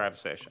 We're out of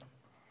session.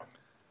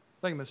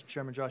 Thank you, Mr.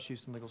 Chairman. Josh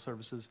Houston, Legal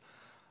Services.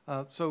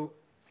 So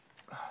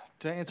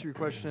to answer your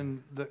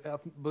question, I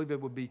believe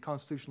it would be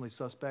constitutionally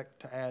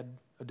suspect to add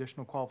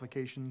additional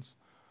qualifications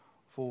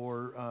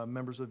for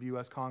members of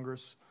U.S.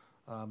 Congress.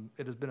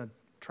 It has been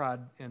tried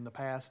in the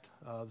past.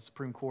 The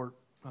Supreme Court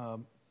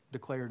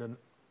declared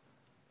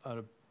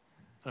an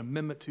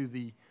amendment to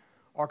the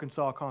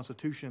Arkansas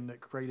Constitution that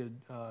created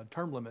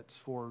term limits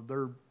for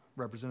their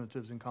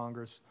representatives in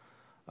Congress.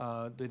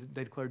 They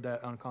declared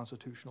that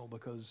unconstitutional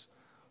because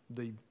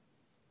the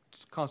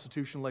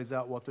Constitution lays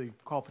out what the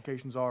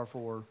qualifications are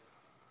for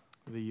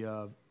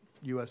the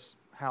U.S.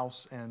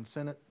 House and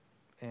Senate,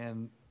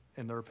 and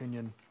in their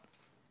opinion,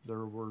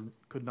 there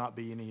could not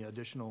be any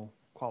additional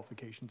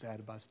qualifications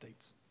added by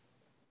states.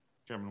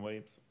 Chairman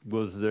Williams.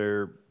 Was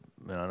there,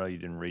 and I know you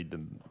didn't read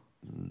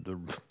the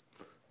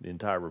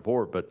entire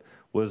report, but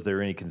was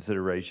there any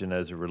consideration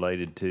as it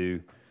related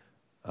to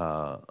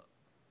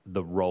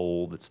the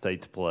role that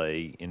states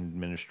play in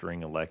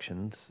administering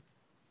elections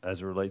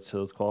as it relates to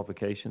those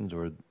qualifications?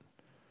 Or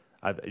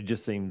it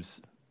just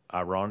seems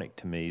ironic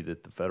to me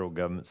that the federal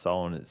government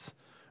saw in its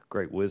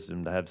great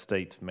wisdom to have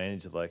states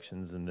manage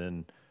elections and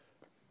then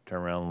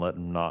turn around and let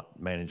them not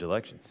manage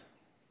elections.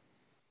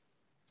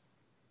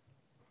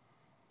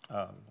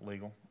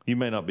 Legal. You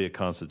may not be a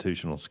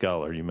constitutional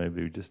scholar. You may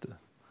be just a...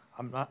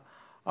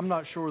 I'm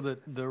not sure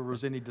that there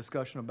was any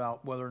discussion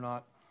about whether or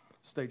not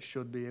states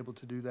should be able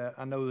to do that.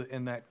 I know that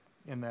in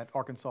that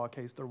Arkansas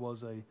case there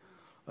was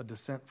a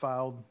dissent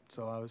filed,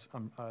 so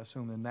I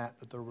assume in that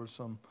there was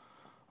some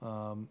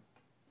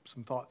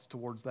thoughts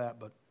towards that.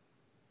 But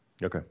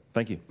okay,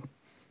 thank you.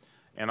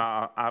 And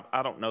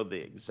I don't know the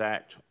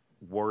exact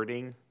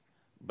wording,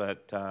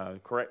 but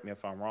correct me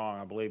if I'm wrong.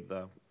 I believe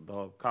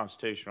the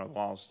Constitution or the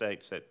law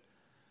states that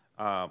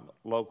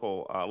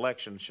local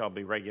elections shall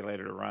be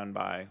regulated or run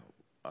by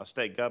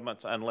state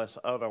governments unless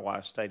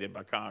otherwise stated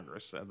by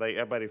Congress.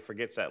 Everybody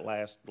forgets that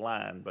last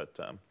line, but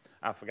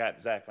I forgot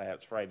exactly how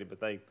it's phrased, but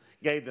they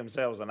gave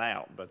themselves an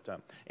out. But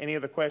any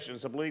other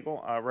questions of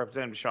legal?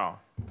 Representative Shaw.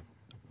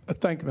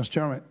 Thank you, Mr.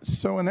 Chairman.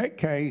 So in that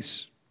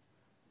case,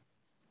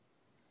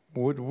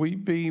 would we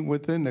be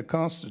within the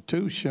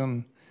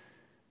Constitution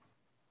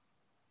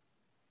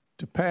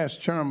to pass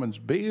Chairman's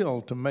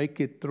bill to make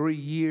it 3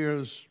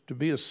 years to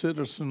be a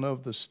citizen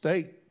of the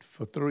state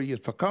for 3 years?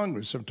 For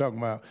Congress, I'm talking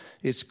about.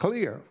 It's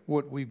clear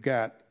what we've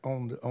got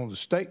on the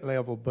state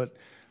level, but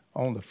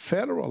on the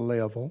federal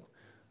level,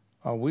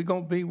 are we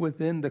going to be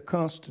within the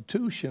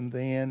Constitution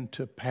then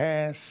to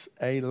pass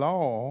a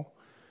law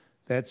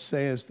that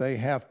says they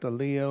have to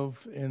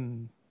live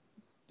in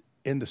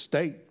the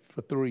state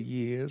for 3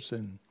 years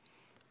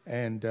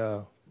and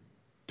to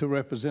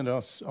represent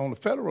us on the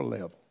federal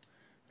level?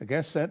 I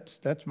guess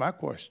that's my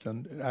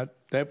question.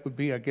 That would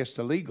be, I guess,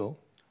 the legal.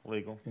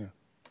 Legal. Yeah.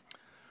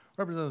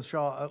 Representative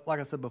Shaw, like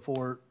I said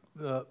before,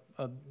 the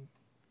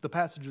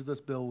passage of this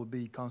bill would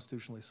be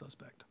constitutionally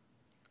suspect.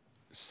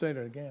 Say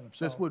that again. I'm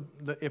sorry. This would,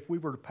 if we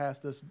were to pass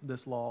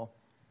this law,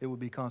 it would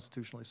be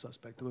constitutionally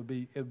suspect. It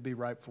would be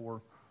ripe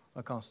for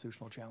a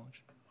constitutional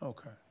challenge.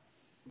 Okay.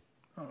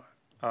 All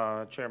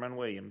right. Chairman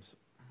Williams.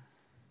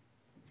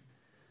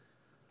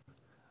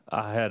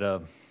 I had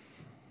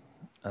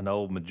an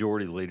old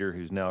majority leader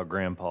who's now a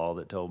grandpa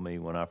that told me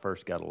when I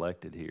first got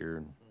elected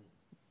here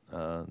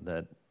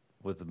that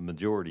with the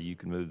majority you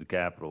can move the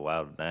capital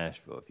out of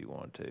Nashville if you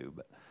want to.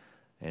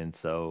 And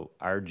so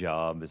our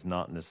job is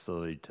not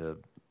necessarily to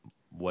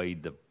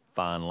wade the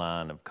fine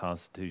line of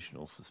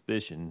constitutional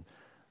suspicion,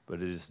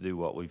 but it is to do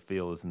what we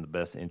feel is in the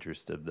best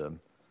interest of the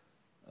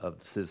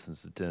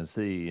citizens of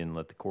Tennessee and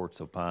let the courts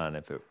opine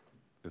if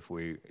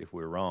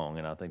we're wrong.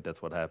 And I think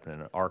that's what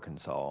happened in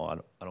Arkansas.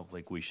 I don't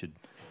think we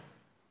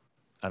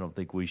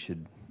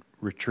should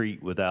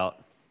retreat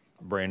without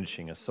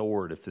brandishing a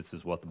sword if this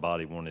is what the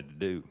body wanted to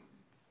do.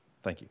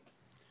 Thank you.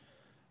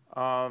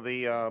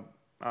 The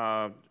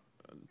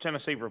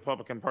Tennessee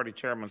Republican Party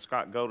Chairman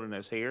Scott Golden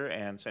is here,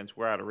 and since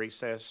we're out of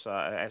recess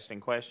asking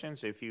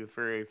questions, if you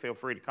feel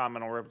free to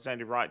comment on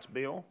Representative Wright's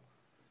bill.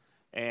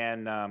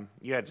 And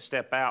you had to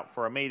step out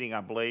for a meeting,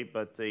 I believe,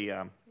 but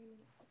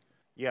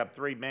you have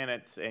 3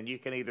 minutes, and you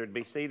can either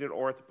be seated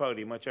or at the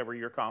podium, whichever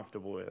you're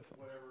comfortable with.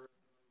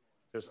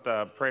 Just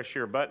press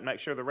your button, make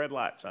sure the red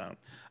light's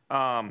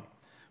on.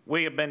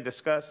 We have been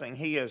discussing,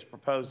 he is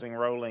proposing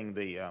rolling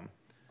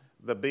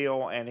the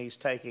bill, and he's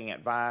taking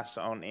advice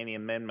on any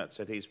amendments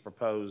that he's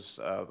proposed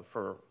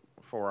for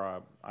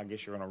I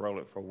guess you're going to roll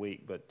it for a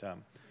week, but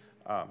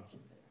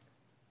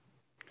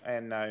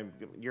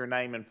your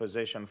name and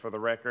position for the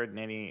record and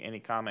any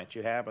comments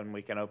you have, and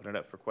we can open it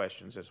up for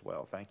questions as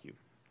well. Thank you.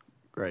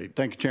 Great.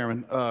 Thank you,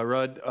 Chairman.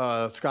 Rudd,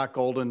 Scott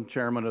Golden,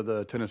 Chairman of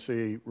the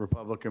Tennessee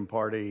Republican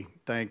Party.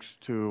 Thanks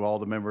to all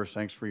the members.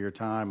 Thanks for your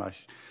time. I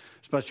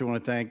especially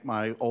want to thank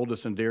my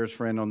oldest and dearest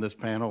friend on this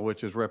panel,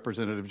 which is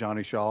Representative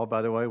Johnny Shaw,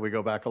 by the way. We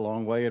go back a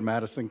long way in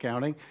Madison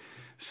County.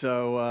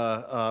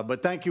 So,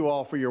 but thank you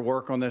all for your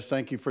work on this.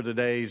 Thank you for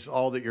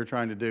all that you're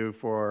trying to do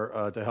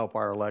to help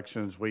our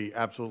elections. We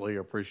absolutely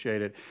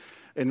appreciate it.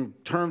 In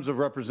terms of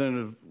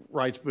Representative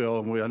Wright's bill,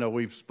 and I know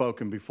we've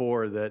spoken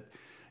before that,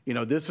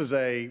 this is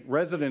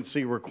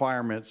residency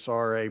requirements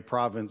are a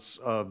province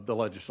of the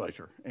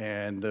legislature.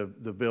 And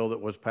the bill that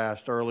was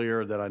passed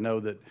earlier that I know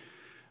that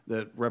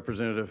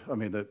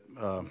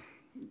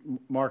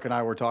Mark and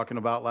I were talking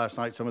about last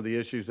night, some of the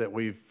issues that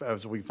we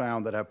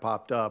found that have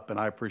popped up, and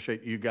I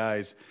appreciate you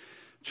guys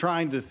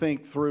trying to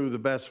think through the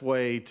best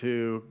way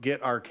to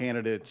get our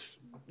candidates,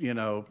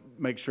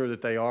 make sure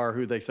that they are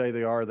who they say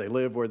they are, they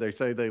live where they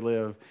say they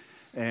live,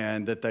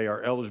 and that they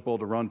are eligible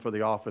to run for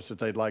the office that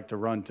they'd like to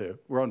run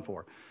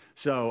for.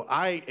 So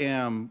I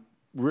am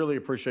really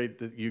appreciate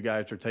that you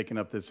guys are taking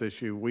up this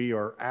issue. We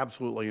are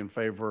absolutely in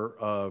favor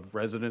of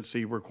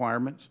residency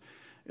requirements.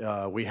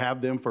 We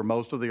have them for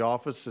most of the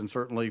office, and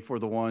certainly for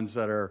the ones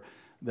that are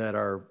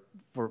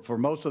for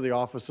most of the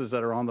offices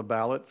that are on the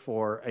ballot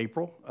for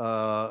April.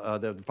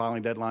 The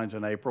filing deadline's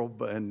in April,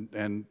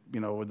 and you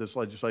know, with this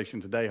legislation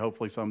today,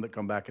 hopefully some that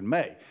come back in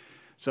May.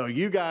 So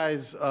you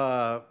guys,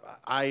 I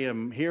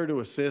am here to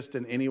assist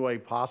in any way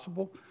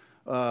possible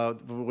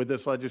with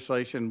this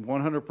legislation.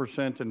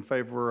 100% in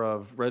favor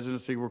of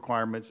residency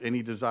requirements.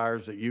 Any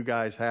desires that you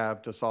guys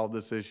have to solve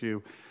this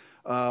issue.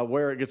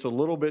 Where it gets a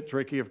little bit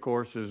tricky, of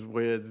course, is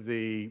with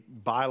the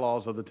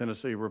bylaws of the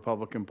Tennessee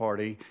Republican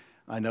Party.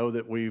 I know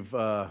that we've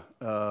have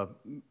a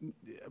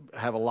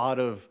lot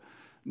of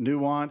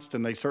nuanced,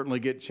 and they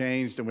certainly get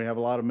changed, and we have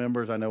a lot of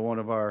members. I know one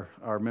of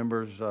our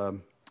members,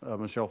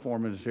 Michelle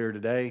Foreman, is here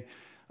today.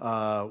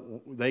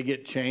 They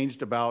get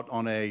changed about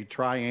on a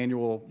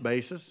triannual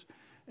basis,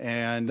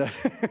 and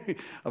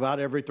about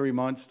every 3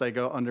 months they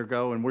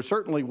undergo, and we're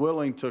certainly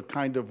willing to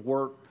kind of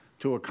work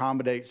to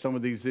accommodate some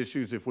of these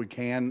issues if we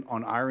can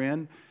on our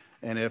end.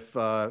 And if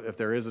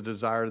there is a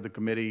desire of the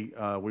committee,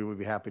 we would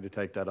be happy to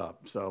take that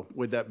up. So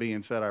with that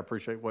being said, I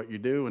appreciate what you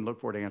do and look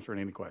forward to answering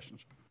any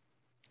questions.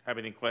 Have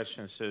any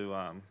questions to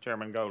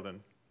Chairman Golden?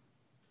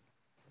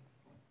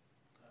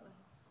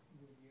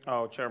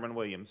 Oh, Chairman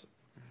Williams.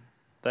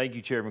 Thank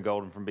you, Chairman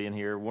Golden, for being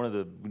here. One of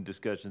the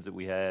discussions that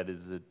we had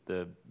is that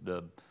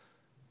the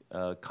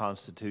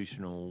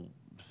constitutional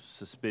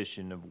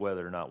suspicion of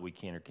whether or not we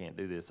can or can't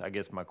do this. I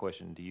guess my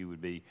question to you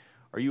would be,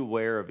 are you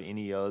aware of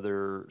any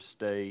other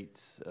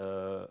states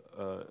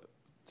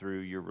through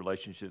your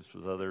relationships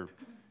with other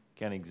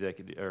county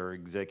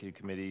executive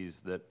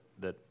committees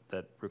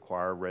that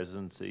require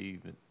residency,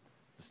 that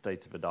the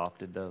states have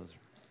adopted those?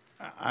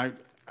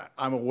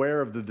 I'm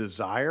aware of the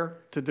desire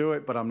to do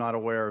it, but I'm not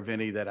aware of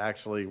any that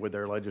actually with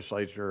their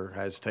legislature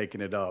has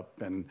taken it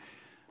up.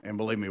 And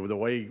believe me, with the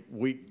way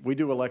we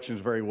do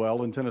elections very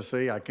well in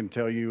Tennessee, I can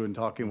tell you in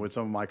talking with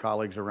some of my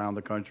colleagues around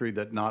the country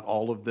that not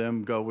all of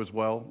them go as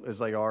well as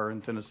they are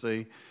in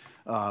Tennessee.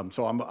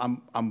 So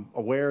I'm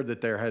aware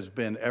that there has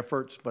been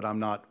efforts, but I'm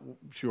not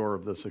sure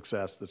of the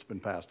success that's been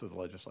passed to the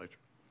legislature.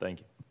 Thank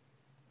you.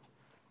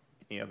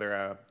 Any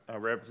other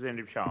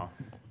Representative Shaw?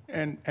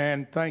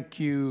 And thank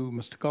you,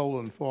 Mr.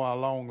 Golden, for our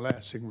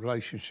long-lasting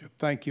relationship.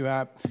 Thank you.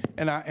 I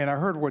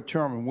heard what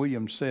Chairman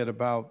Williams said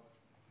about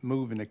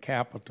moving the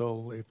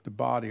capital if the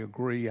body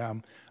agree.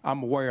 I'm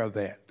aware of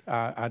that.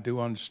 I do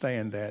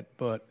understand that,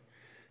 but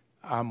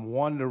I'm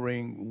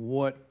wondering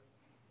what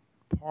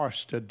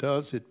posture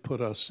does it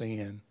put us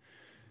in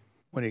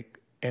when it,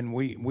 and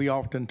we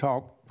often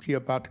talk here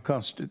about the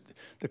Constitution.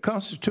 The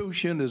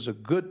Constitution is a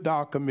good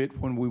document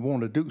when we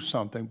want to do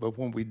something, but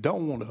when we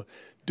don't want to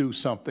do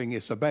something,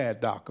 it's a bad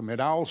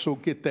document. I also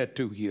get that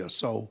too here,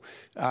 so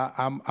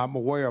I'm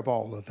aware of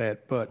all of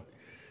that, but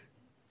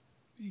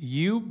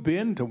you've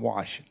been to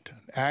Washington,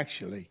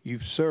 actually.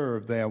 You've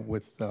served there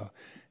with,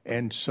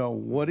 and so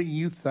what do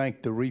you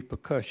think the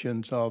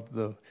repercussions of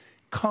the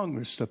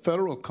Congress, the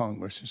federal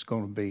Congress, is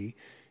going to be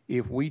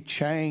if we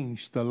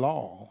change the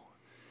law?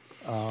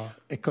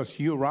 Because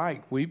you're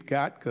right, we've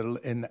got,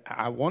 and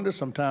I wonder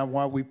sometimes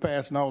why we're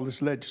passing all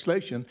this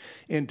legislation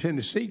in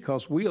Tennessee,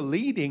 because we are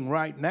leading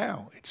right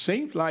now. It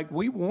seems like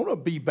we want to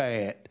be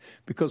bad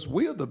because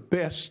we're the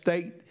best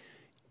state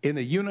in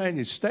the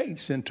United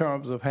States in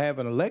terms of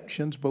having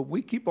elections, but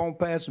we keep on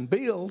passing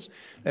bills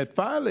that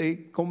finally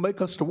going to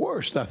make us the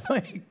worst, I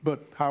think.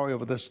 But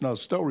however, that's another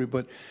story.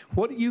 But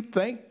what do you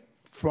think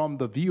from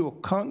the view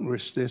of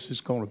Congress this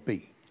is going to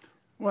be?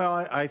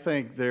 Well, I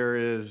think there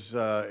is,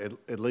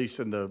 at least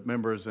in the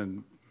members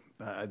and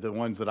the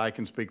ones that I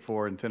can speak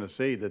for in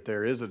Tennessee, that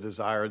there is a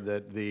desire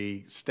that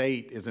the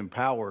state is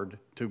empowered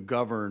to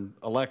govern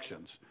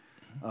elections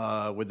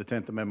with the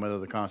 10th Amendment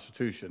of the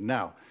Constitution.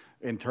 Now,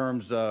 in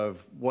terms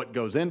of what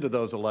goes into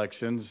those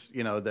elections,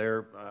 you know,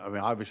 I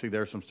mean, obviously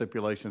there are some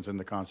stipulations in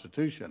the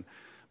Constitution,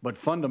 but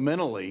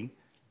fundamentally,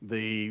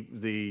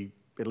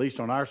 at least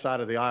on our side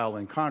of the aisle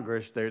in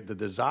Congress, the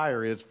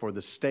desire is for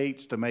the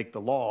states to make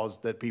the laws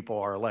that people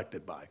are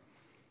elected by.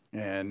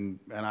 And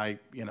I,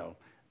 you know,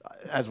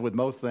 as with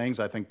most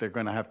things, I think they're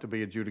going to have to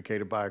be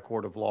adjudicated by a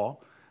court of law,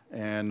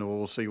 and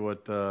we'll see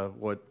what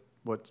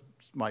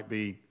might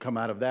come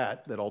out of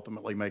that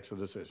ultimately makes a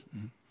decision.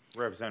 Mm-hmm.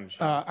 Representative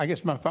Shaw. I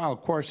guess my final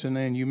question,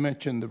 and you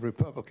mentioned the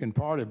Republican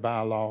Party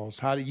bylaws.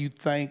 How do you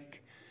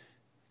think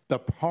the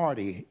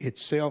party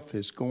itself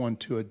is going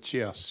to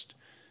adjust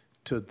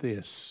to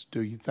this?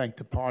 Do you think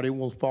the party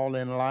will fall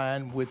in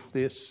line with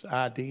this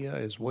idea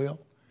as well?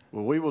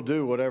 Well, we will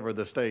do whatever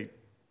the state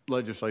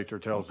legislature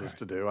tells us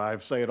to do. I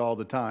say it all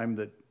the time,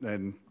 that,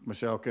 and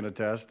Michelle can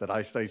attest, that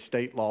I say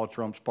state law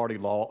trumps party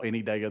law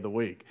any day of the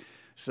week.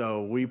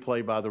 So we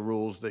play by the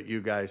rules that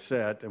you guys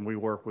set, and we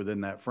work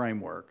within that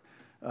framework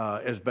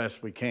as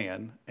best we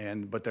can.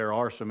 But there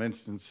are some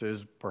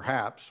instances,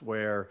 perhaps,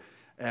 where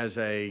as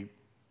a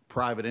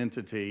private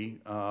entity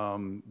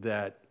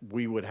that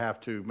we would have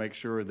to make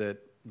sure that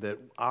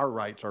our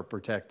rights are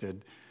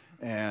protected,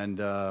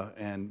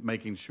 and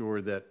making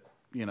sure that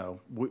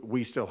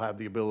we still have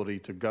the ability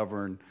to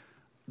govern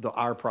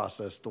our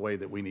process the way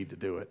that we need to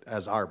do it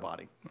as our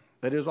body.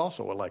 That is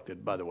also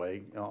elected, by the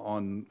way,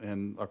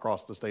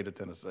 across the state of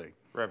Tennessee.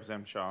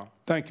 Representative Shaw.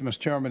 Thank you, Mr.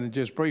 Chairman. And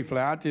just briefly,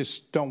 I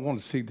just don't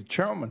want to see the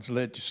chairman's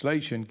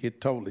legislation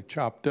get totally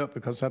chopped up,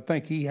 because I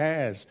think he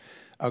has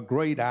a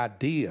great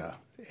idea,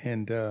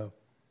 and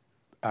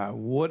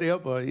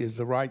whatever is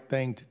the right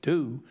thing to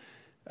do,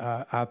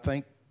 I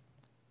think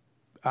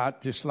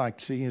I'd just like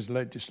to see his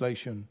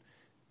legislation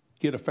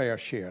get a fair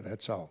share.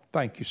 That's all.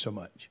 Thank you so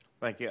much.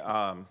 Thank you.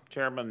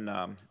 Chairman,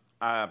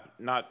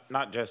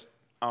 not just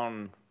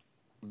on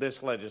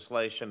this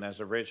legislation as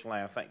originally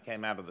I think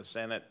came out of the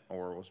Senate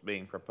or was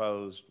being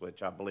proposed,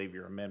 which I believe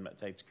your amendment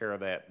takes care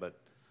of that, but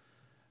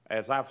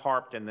as I've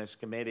harped in this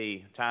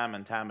committee time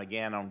and time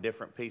again on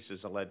different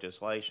pieces of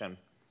legislation,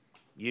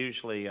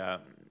 usually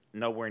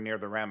nowhere near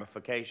the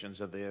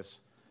ramifications of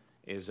this,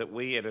 is that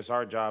it is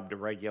our job to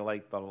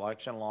regulate the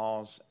election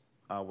laws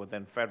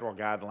within federal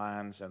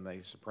guidelines and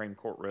the Supreme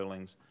Court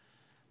rulings.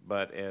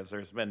 But as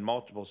there's been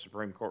multiple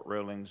Supreme Court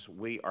rulings,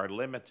 we are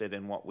limited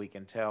in what we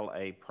can tell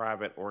a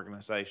private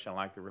organization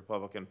like the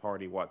Republican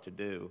Party what to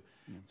do.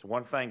 It's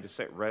one thing to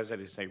set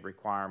residency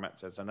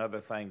requirements. It's another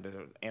thing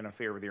to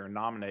interfere with your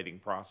nominating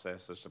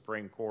process. The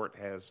Supreme Court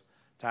has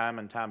time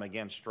and time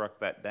again struck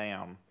that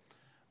down,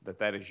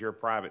 that is your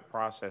private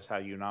process, how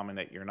you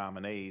nominate your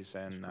nominees,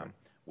 and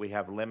we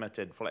have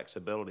limited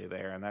flexibility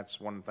there, and that's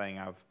one thing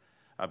I've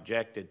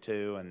objected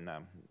to and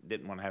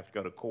didn't want to have to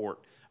go to court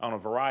on a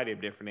variety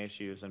of different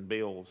issues and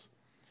bills,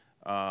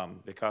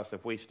 because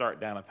if we start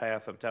down a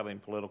path of telling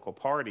political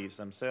parties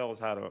themselves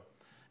how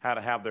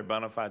to have their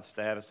bona fide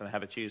status and how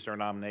to choose their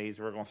nominees,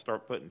 we're going to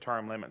start putting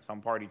term limits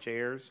on party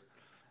chairs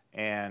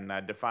and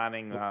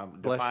defining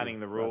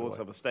the rules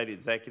of a state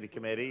executive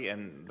committee,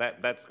 and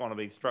that's going to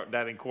be struck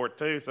down in court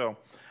too. So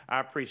I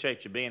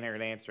appreciate you being here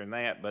and answering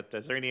that. But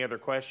is there any other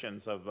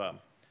questions of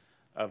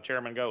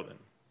Chairman Golden?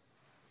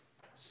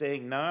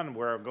 Seeing none,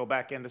 we'll go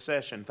back into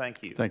session.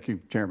 Thank you. Thank you,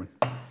 Chairman.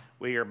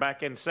 We are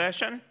back in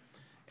session,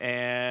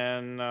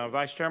 and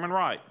Vice Chairman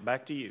Wright,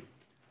 back to you.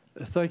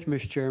 Thank you,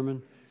 Mr.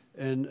 Chairman,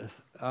 and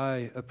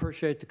I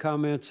appreciate the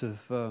comments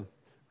of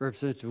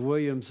Representative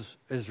Williams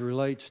as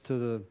relates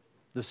to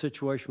the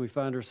situation we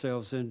find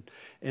ourselves in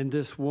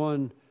this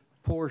one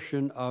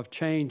portion of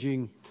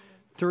changing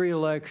 3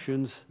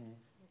 elections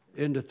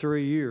into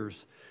 3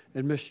 years.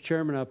 And Mr.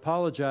 Chairman, I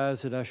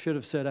apologize that I should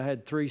have said I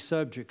had 3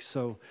 subjects,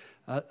 so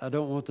I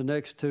don't want the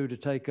next 2 to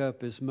take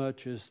up as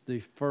much as the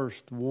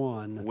first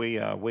one. We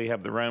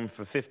have the room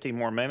for 15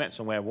 more minutes,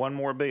 and we have 1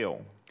 more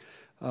bill.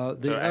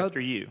 After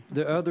you.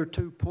 The other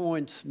 2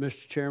 points,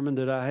 Mr. Chairman,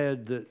 that I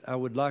had that I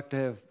would like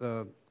to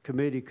have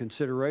committee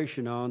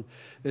consideration on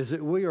is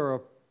that we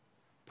are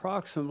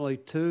approximately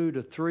 2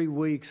 to 3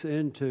 weeks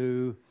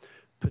into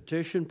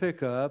petition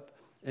pickup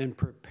and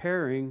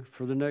preparing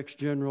for the next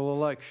general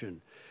election.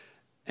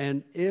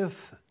 And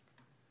if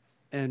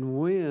and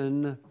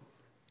when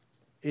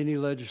any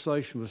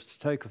legislation was to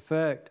take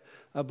effect,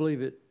 I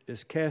believe it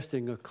is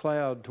casting a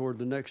cloud toward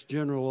the next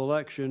general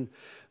election,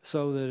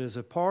 so that as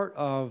a part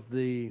of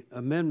the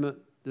amendment,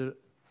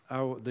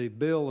 the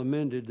bill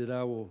amended that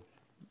I will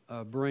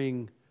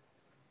bring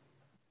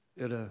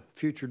at a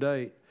future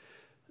date,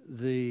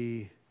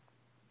 the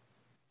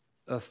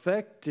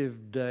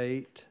effective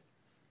date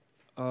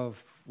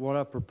of what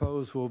I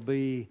propose will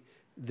be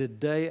the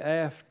day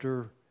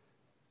after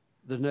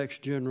the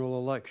next general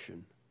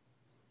election.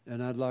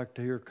 And I'd like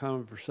to hear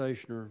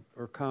conversation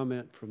or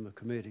comment from the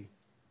committee.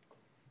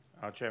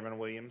 Chairman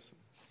Williams.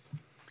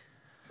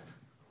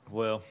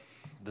 Well,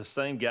 the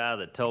same guy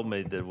that told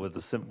me that with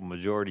a simple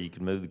majority you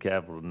can move the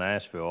capital to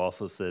Nashville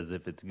also says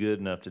if it's good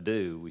enough to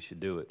do, we should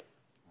do it.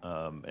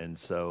 And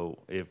so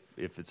if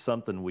it's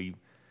something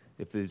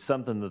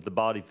that the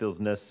body feels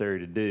necessary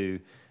to do,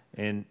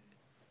 and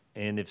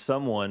if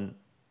someone,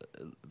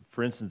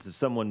 for instance, if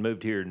someone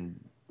moved here in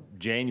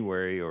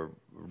January or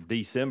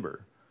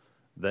December,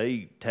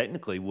 they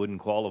technically wouldn't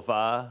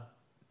qualify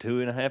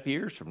 2.5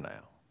 years from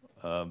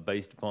now,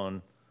 based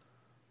upon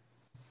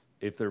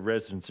if their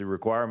residency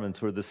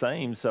requirements were the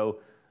same. So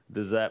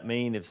does that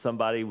mean if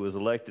somebody was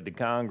elected to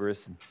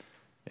Congress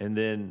and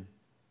then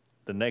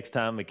the next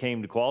time it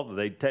came to qualify,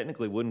 they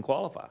technically wouldn't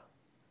qualify?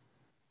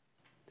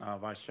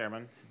 Vice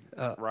Chairman,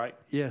 right?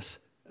 Yes.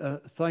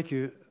 Thank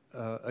you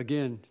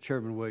again,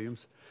 Chairman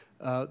Williams.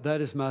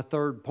 That is my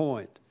third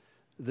point.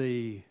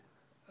 The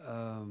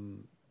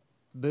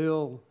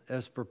bill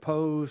as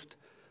proposed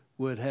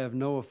would have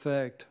no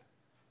effect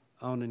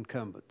on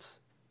incumbents.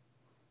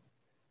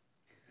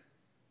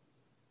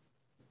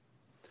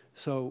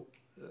 So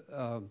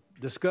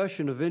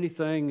discussion of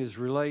anything as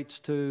relates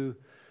to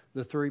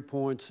the 3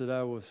 points that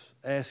I was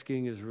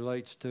asking as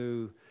relates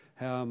to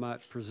how I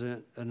might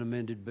present an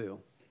amended bill.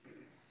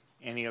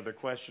 Any other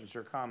questions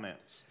or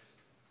comments?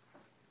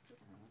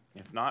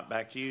 If not,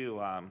 back to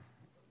you,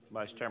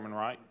 Vice Chairman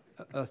Wright.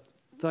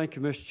 Thank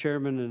you, Mr.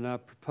 Chairman, and I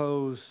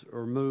propose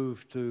or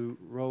move to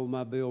roll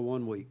my bill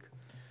 1 week.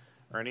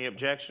 Are any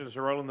objections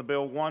to rolling the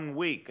bill 1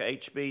 week,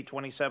 HB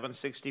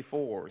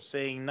 2764?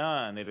 Seeing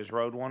none, it is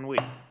rolled 1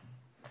 week.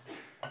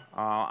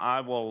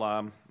 I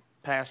will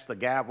pass the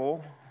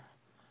gavel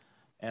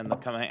and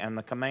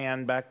the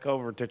command back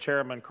over to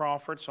Chairman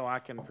Crawford so I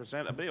can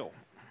present a bill.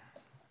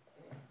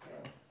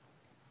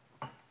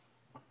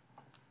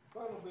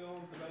 Final bill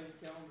on today's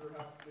calendar,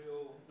 House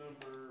Bill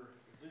number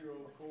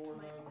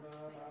 0499,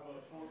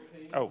 item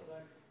 14. Oh.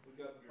 We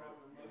got the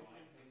proper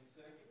motion and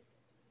second.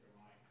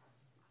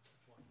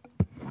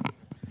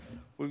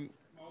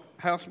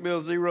 House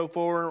Bill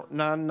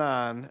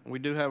 0499. We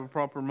do have a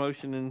proper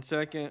motion and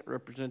second.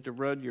 Representative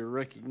Rudd, you're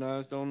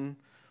recognized on,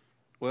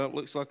 well, it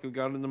looks like we've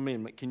got an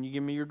amendment. Can you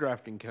give me your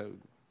drafting code?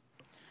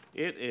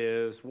 It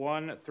is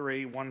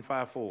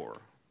 13154.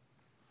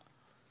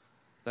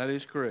 That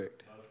is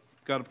correct.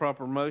 Got a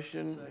proper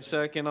motion,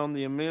 second on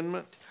the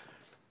amendment.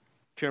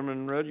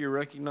 Chairman Rudd, you're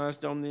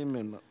recognized on the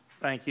amendment.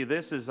 Thank you.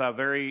 This is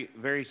very,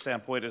 very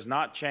simple. It is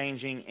not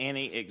changing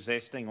any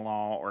existing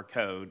law or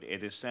code.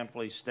 It is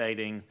simply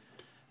stating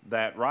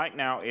that right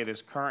now it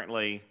is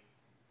currently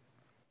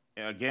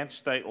against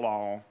state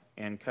law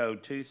in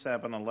Code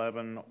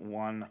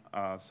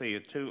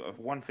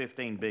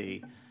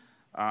 115B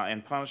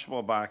and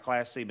punishable by a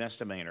Class C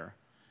misdemeanor,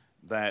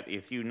 that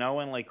if you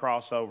knowingly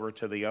cross over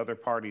to the other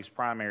party's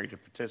primary to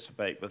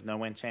participate with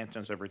no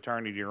intentions of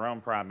returning to your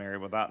own primary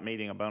without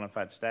meeting a bona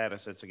fide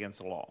status, it's against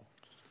the law.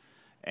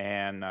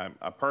 And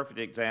a perfect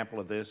example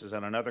of this is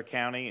in another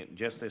county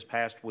just this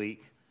past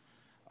week,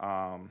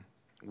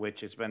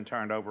 which has been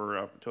turned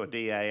over to a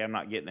DA. I'm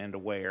not getting into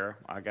where.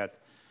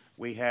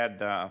 We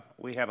had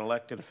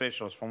elected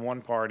officials from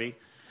one party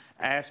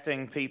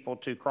asking people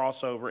to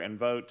cross over and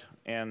vote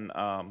in,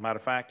 matter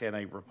of fact, in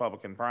a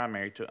Republican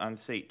primary to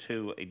unseat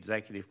 2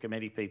 executive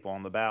committee people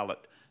on the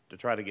ballot to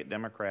try to get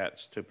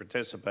Democrats to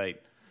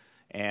participate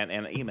and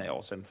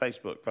emails and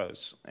Facebook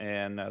posts,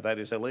 and that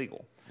is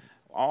illegal.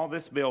 All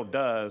this bill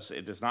does,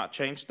 it does not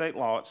change state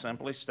law. It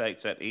simply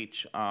states that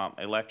each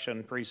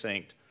election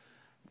precinct,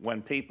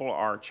 when people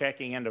are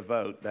checking in to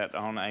vote, that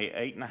on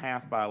a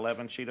 8.5 by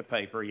 11 sheet of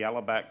paper, yellow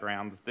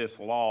background, that this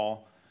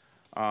law,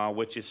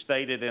 which is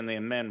stated in the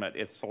amendment,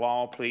 it's the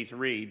law, please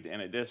read,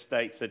 and it just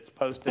states it's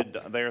posted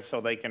there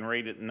so they can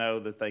read it and know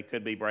that they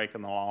could be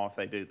breaking the law if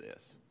they do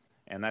this.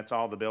 And that's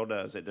all the bill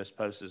does. It just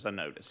posts a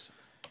notice.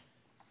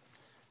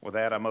 With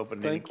that, I'm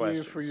open to any questions.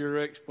 Thank you for your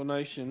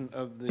explanation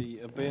of the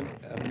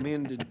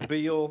amended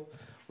bill.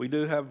 We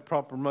do have a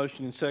proper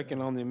motion and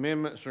second on the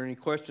amendments. Are there any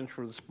questions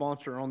for the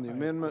sponsor on the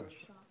amendment?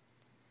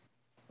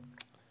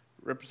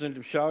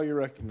 Representative Shaw, you're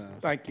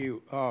recognized. Thank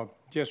you.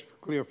 Just for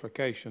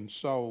clarification,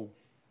 so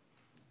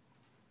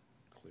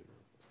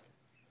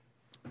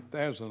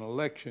there's an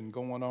election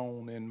going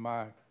on in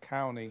my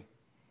county,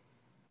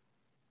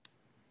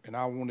 and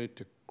I wanted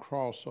to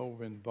cross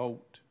over and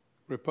vote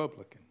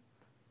Republican.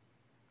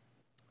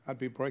 I'd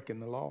be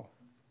breaking the law.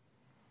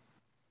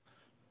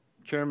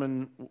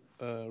 Chairman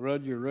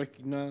Rudd, you're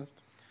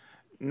recognized.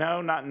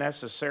 No, not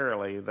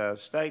necessarily. The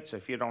states,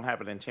 if you don't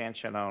have an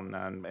intention on,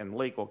 and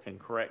legal can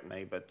correct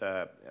me, but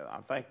I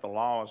think the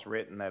law is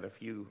written that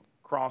if you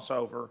cross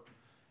over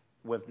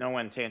with no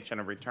intention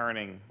of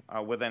returning,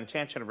 with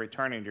intention of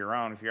returning to your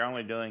own, if you're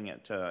only doing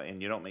it and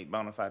you don't meet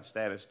bona fide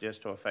status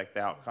just to affect the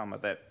outcome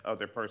of that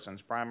other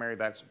person's primary,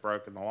 that's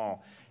broken the law.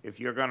 If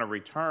you're going to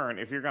return,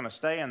 if you're going to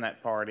stay in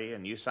that party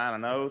and you sign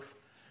an oath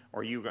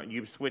or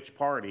you switch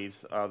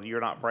parties, you're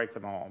not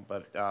breaking the law.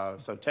 But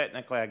so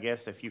technically, I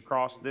guess if you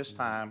crossed this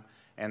time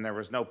and there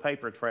was no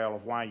paper trail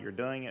of why you're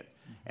doing it,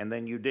 and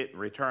then you didn't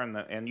return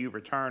and you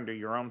return to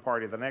your own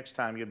party the next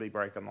time, you'd be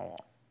breaking the law.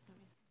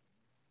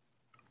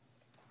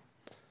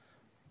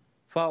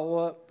 Follow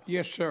up?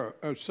 Yes, sir.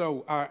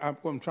 So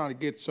I'm trying to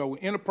get, so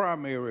in a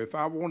primary, if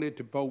I wanted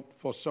to vote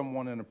for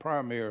someone in a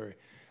primary,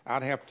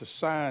 I'd have to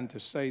sign to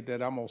say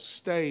that I'm going to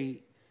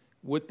stay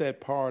with that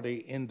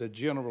party in the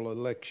general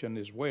election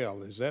as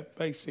well. Is that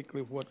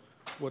basically what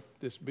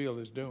this bill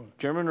is doing?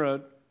 Chairman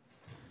Rudd.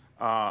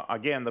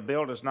 Again, the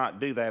bill does not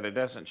do that. It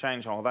doesn't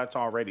change all. That's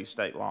already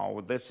state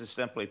law. This is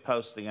simply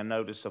posting a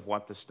notice of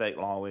what the state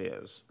law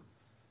is.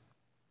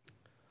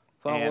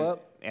 Follow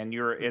up. And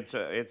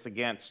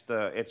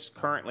it's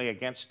currently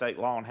against state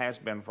law and has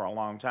been for a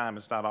long time.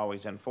 It's not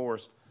always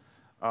enforced,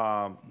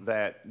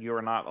 that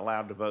you're not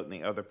allowed to vote in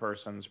the other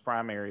person's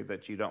primary,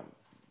 that you don't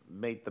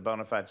meet the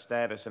bona fide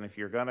status. And if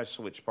you're going to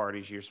switch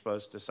parties, you're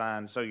supposed to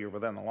sign, so you're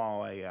within the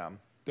law, an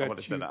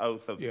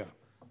oath of. Yeah,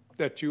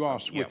 that you are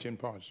switching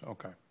parties.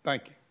 Okay,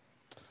 thank you.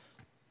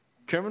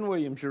 Chairman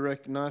Williams, you're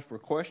recognized for a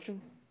question.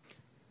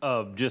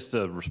 Just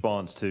a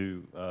response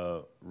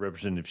to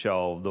Representative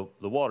Shaw.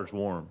 The water's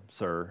warm,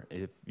 sir.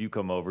 If you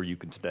come over, you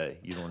can stay.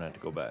 You don't have to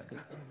go back.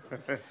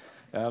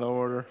 Out of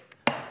order.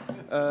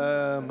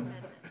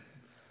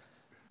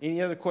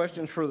 Any other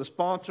questions for the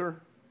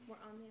sponsor? We're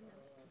on the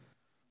amendment.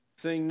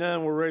 Seeing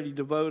none, we're ready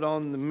to vote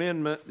on the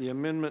amendment. The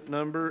amendment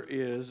number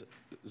is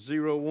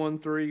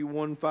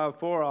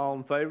 013154. All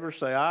in favor,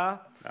 say aye.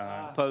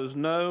 Aye. Opposed,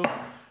 no.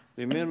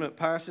 The amendment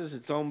passes.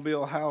 It's on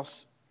Bill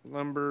House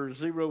number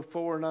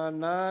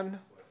 0499.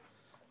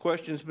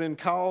 Question's been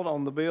called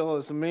on the bill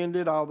as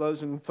amended. All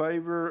those in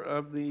favor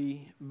of the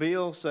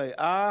bill say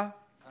aye.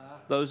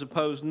 Those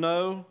opposed,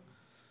 no.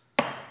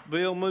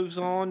 Bill moves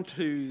on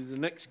to the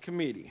next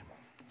committee.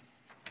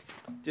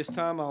 This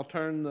time I'll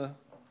turn the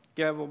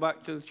gavel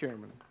back to the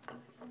chairman.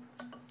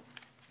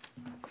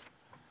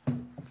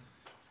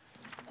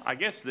 I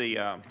guess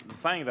the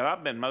thing that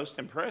I've been most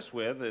impressed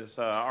with is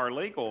our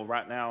legal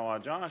right now.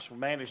 Josh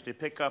managed to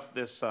pick up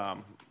this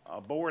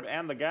board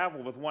and the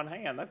gavel with one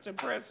hand. That's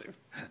impressive.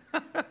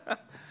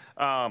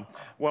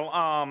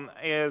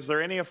 Is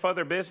there any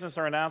further business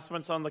or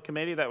announcements on the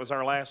committee? That was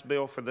our last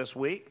bill for this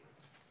week.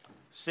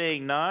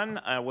 Seeing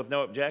none, with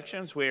no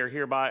objections, we are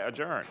hereby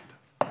adjourned.